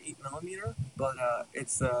 It's like 8mm, but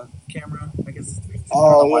it's a camera. I guess.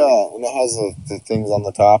 Oh yeah, and it has the things on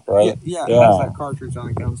the top, right? Yeah. It has that cartridge on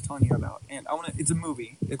it that I was telling you about. And it's a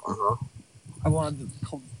movie. I wanted to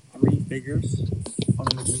call 3 Figures. I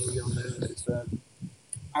want to make a movie on there. It's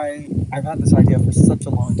I've had this idea for such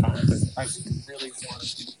a long time, but I really wanted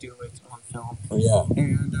to do it on film. Oh yeah.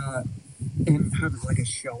 And have like a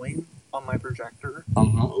showing on my projector.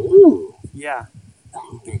 Ooh. Yeah. That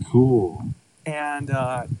would be cool. And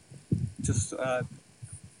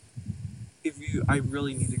I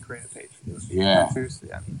really need to create a page for this. Yeah.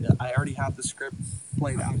 Seriously, I mean, I already have the script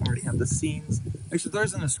played out. I already have the scenes. Actually, there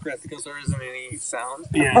isn't a script because there isn't any sound.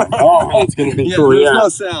 Yeah. Oh, it's gonna be cool. There's Yeah. no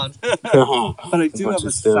sound. But I do have a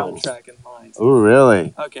soundtrack in mind. Oh,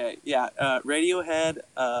 really? Okay. Yeah. Radiohead,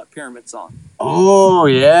 Pyramid Song. Oh,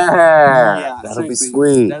 yeah. That'll be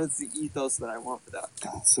sweet. That is the ethos that I want for that.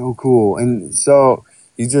 That's so cool. And so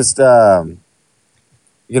you just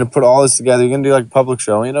you're gonna put all this together. You're gonna do like a public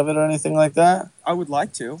showing of it or anything like that? I would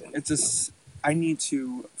like to. It's just I need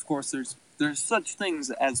to. Of course, there's such things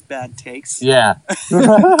as bad takes. Yeah.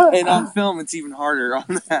 And on film, it's even harder on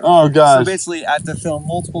that. Oh gosh. So basically, I have to film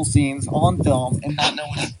multiple scenes on film and not know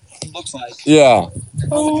what it looks like. Yeah.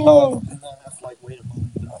 Oh. And then I have to wait a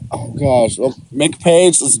month. Oh gosh. Well, make a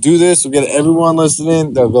page. Let's do this. We'll get everyone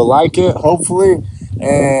listening. They'll go like it, hopefully,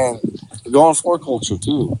 and go on 4Culture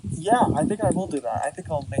too. Yeah, I think I will do that. I think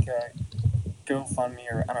I'll make a GoFundMe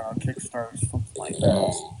or I don't know, Kickstarter or something like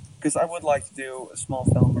that. Because I would like to do a small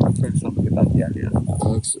film or something about the idea.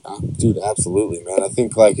 Dude, absolutely, man. I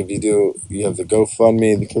think you have the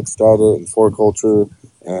GoFundMe, the Kickstarter, and 4Culture,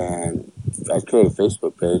 and I'd create a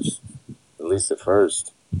Facebook page, at least at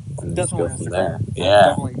first. And definitely just go from Instagram. there. Yeah.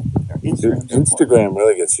 Definitely Instagram. Dude, Instagram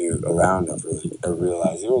really gets you around, I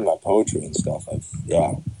realize. Even my poetry and stuff, a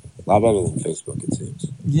lot better than Facebook, it seems.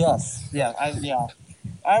 Yes. Yeah. I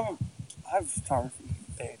have a photography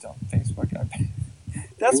page on Facebook.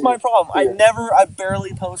 That's my problem. I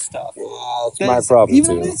barely post stuff. Yeah, that's my problem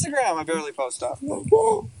even too. on Instagram, I barely post stuff.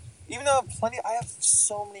 Even though I have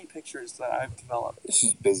so many pictures that I've developed. It's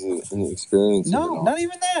just busy in the experience. No, not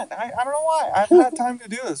even that. I don't know why. I haven't had time to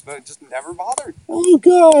do this, but it just never bothered. Oh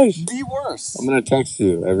gosh. The worst. I'm gonna text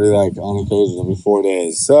you on occasion every 4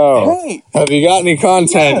 days. So, hey, have you got any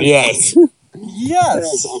content yet?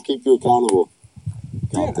 Yes. I'll keep you accountable.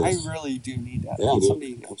 Dude, I really do need that. Yeah,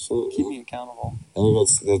 somebody absolutely. keep me accountable. I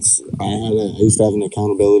think I used to have an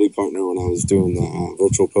accountability partner when I was doing the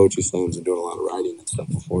virtual poetry slams and doing a lot of writing and stuff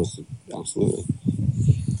before. So absolutely,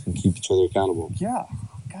 and keep each other accountable. Yeah,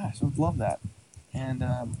 gosh, I would love that. And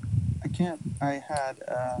I had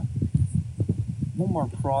one more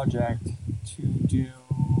project to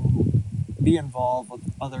be involved with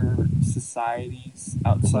other societies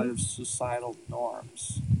outside of societal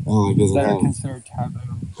norms that are considered taboo.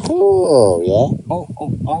 Oh, yeah. Oh,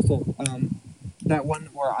 also, that one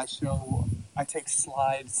where I take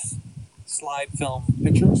slide film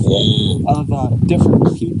pictures of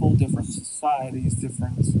different people, different societies,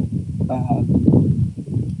 different,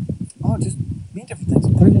 just many different things.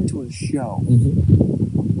 Put it into a show.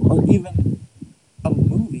 Mm-hmm. Or even a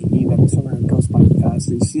movie, even somewhere it goes by fast.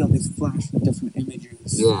 So you see all these flashing different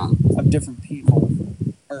images of different people,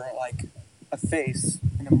 or a face,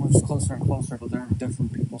 and it moves closer and closer, but they're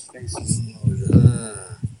different people's faces.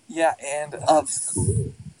 Yeah, and of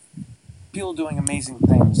people doing amazing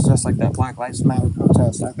things, just like that Black Lives Matter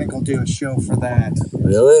protest. I think I'll do a show for that.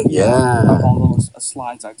 Really? Yeah. Of all those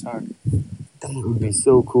slides I took. That would be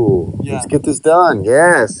so cool. Yeah. Let's get this done.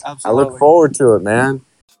 Yes. I Absolutely. look forward to it, man.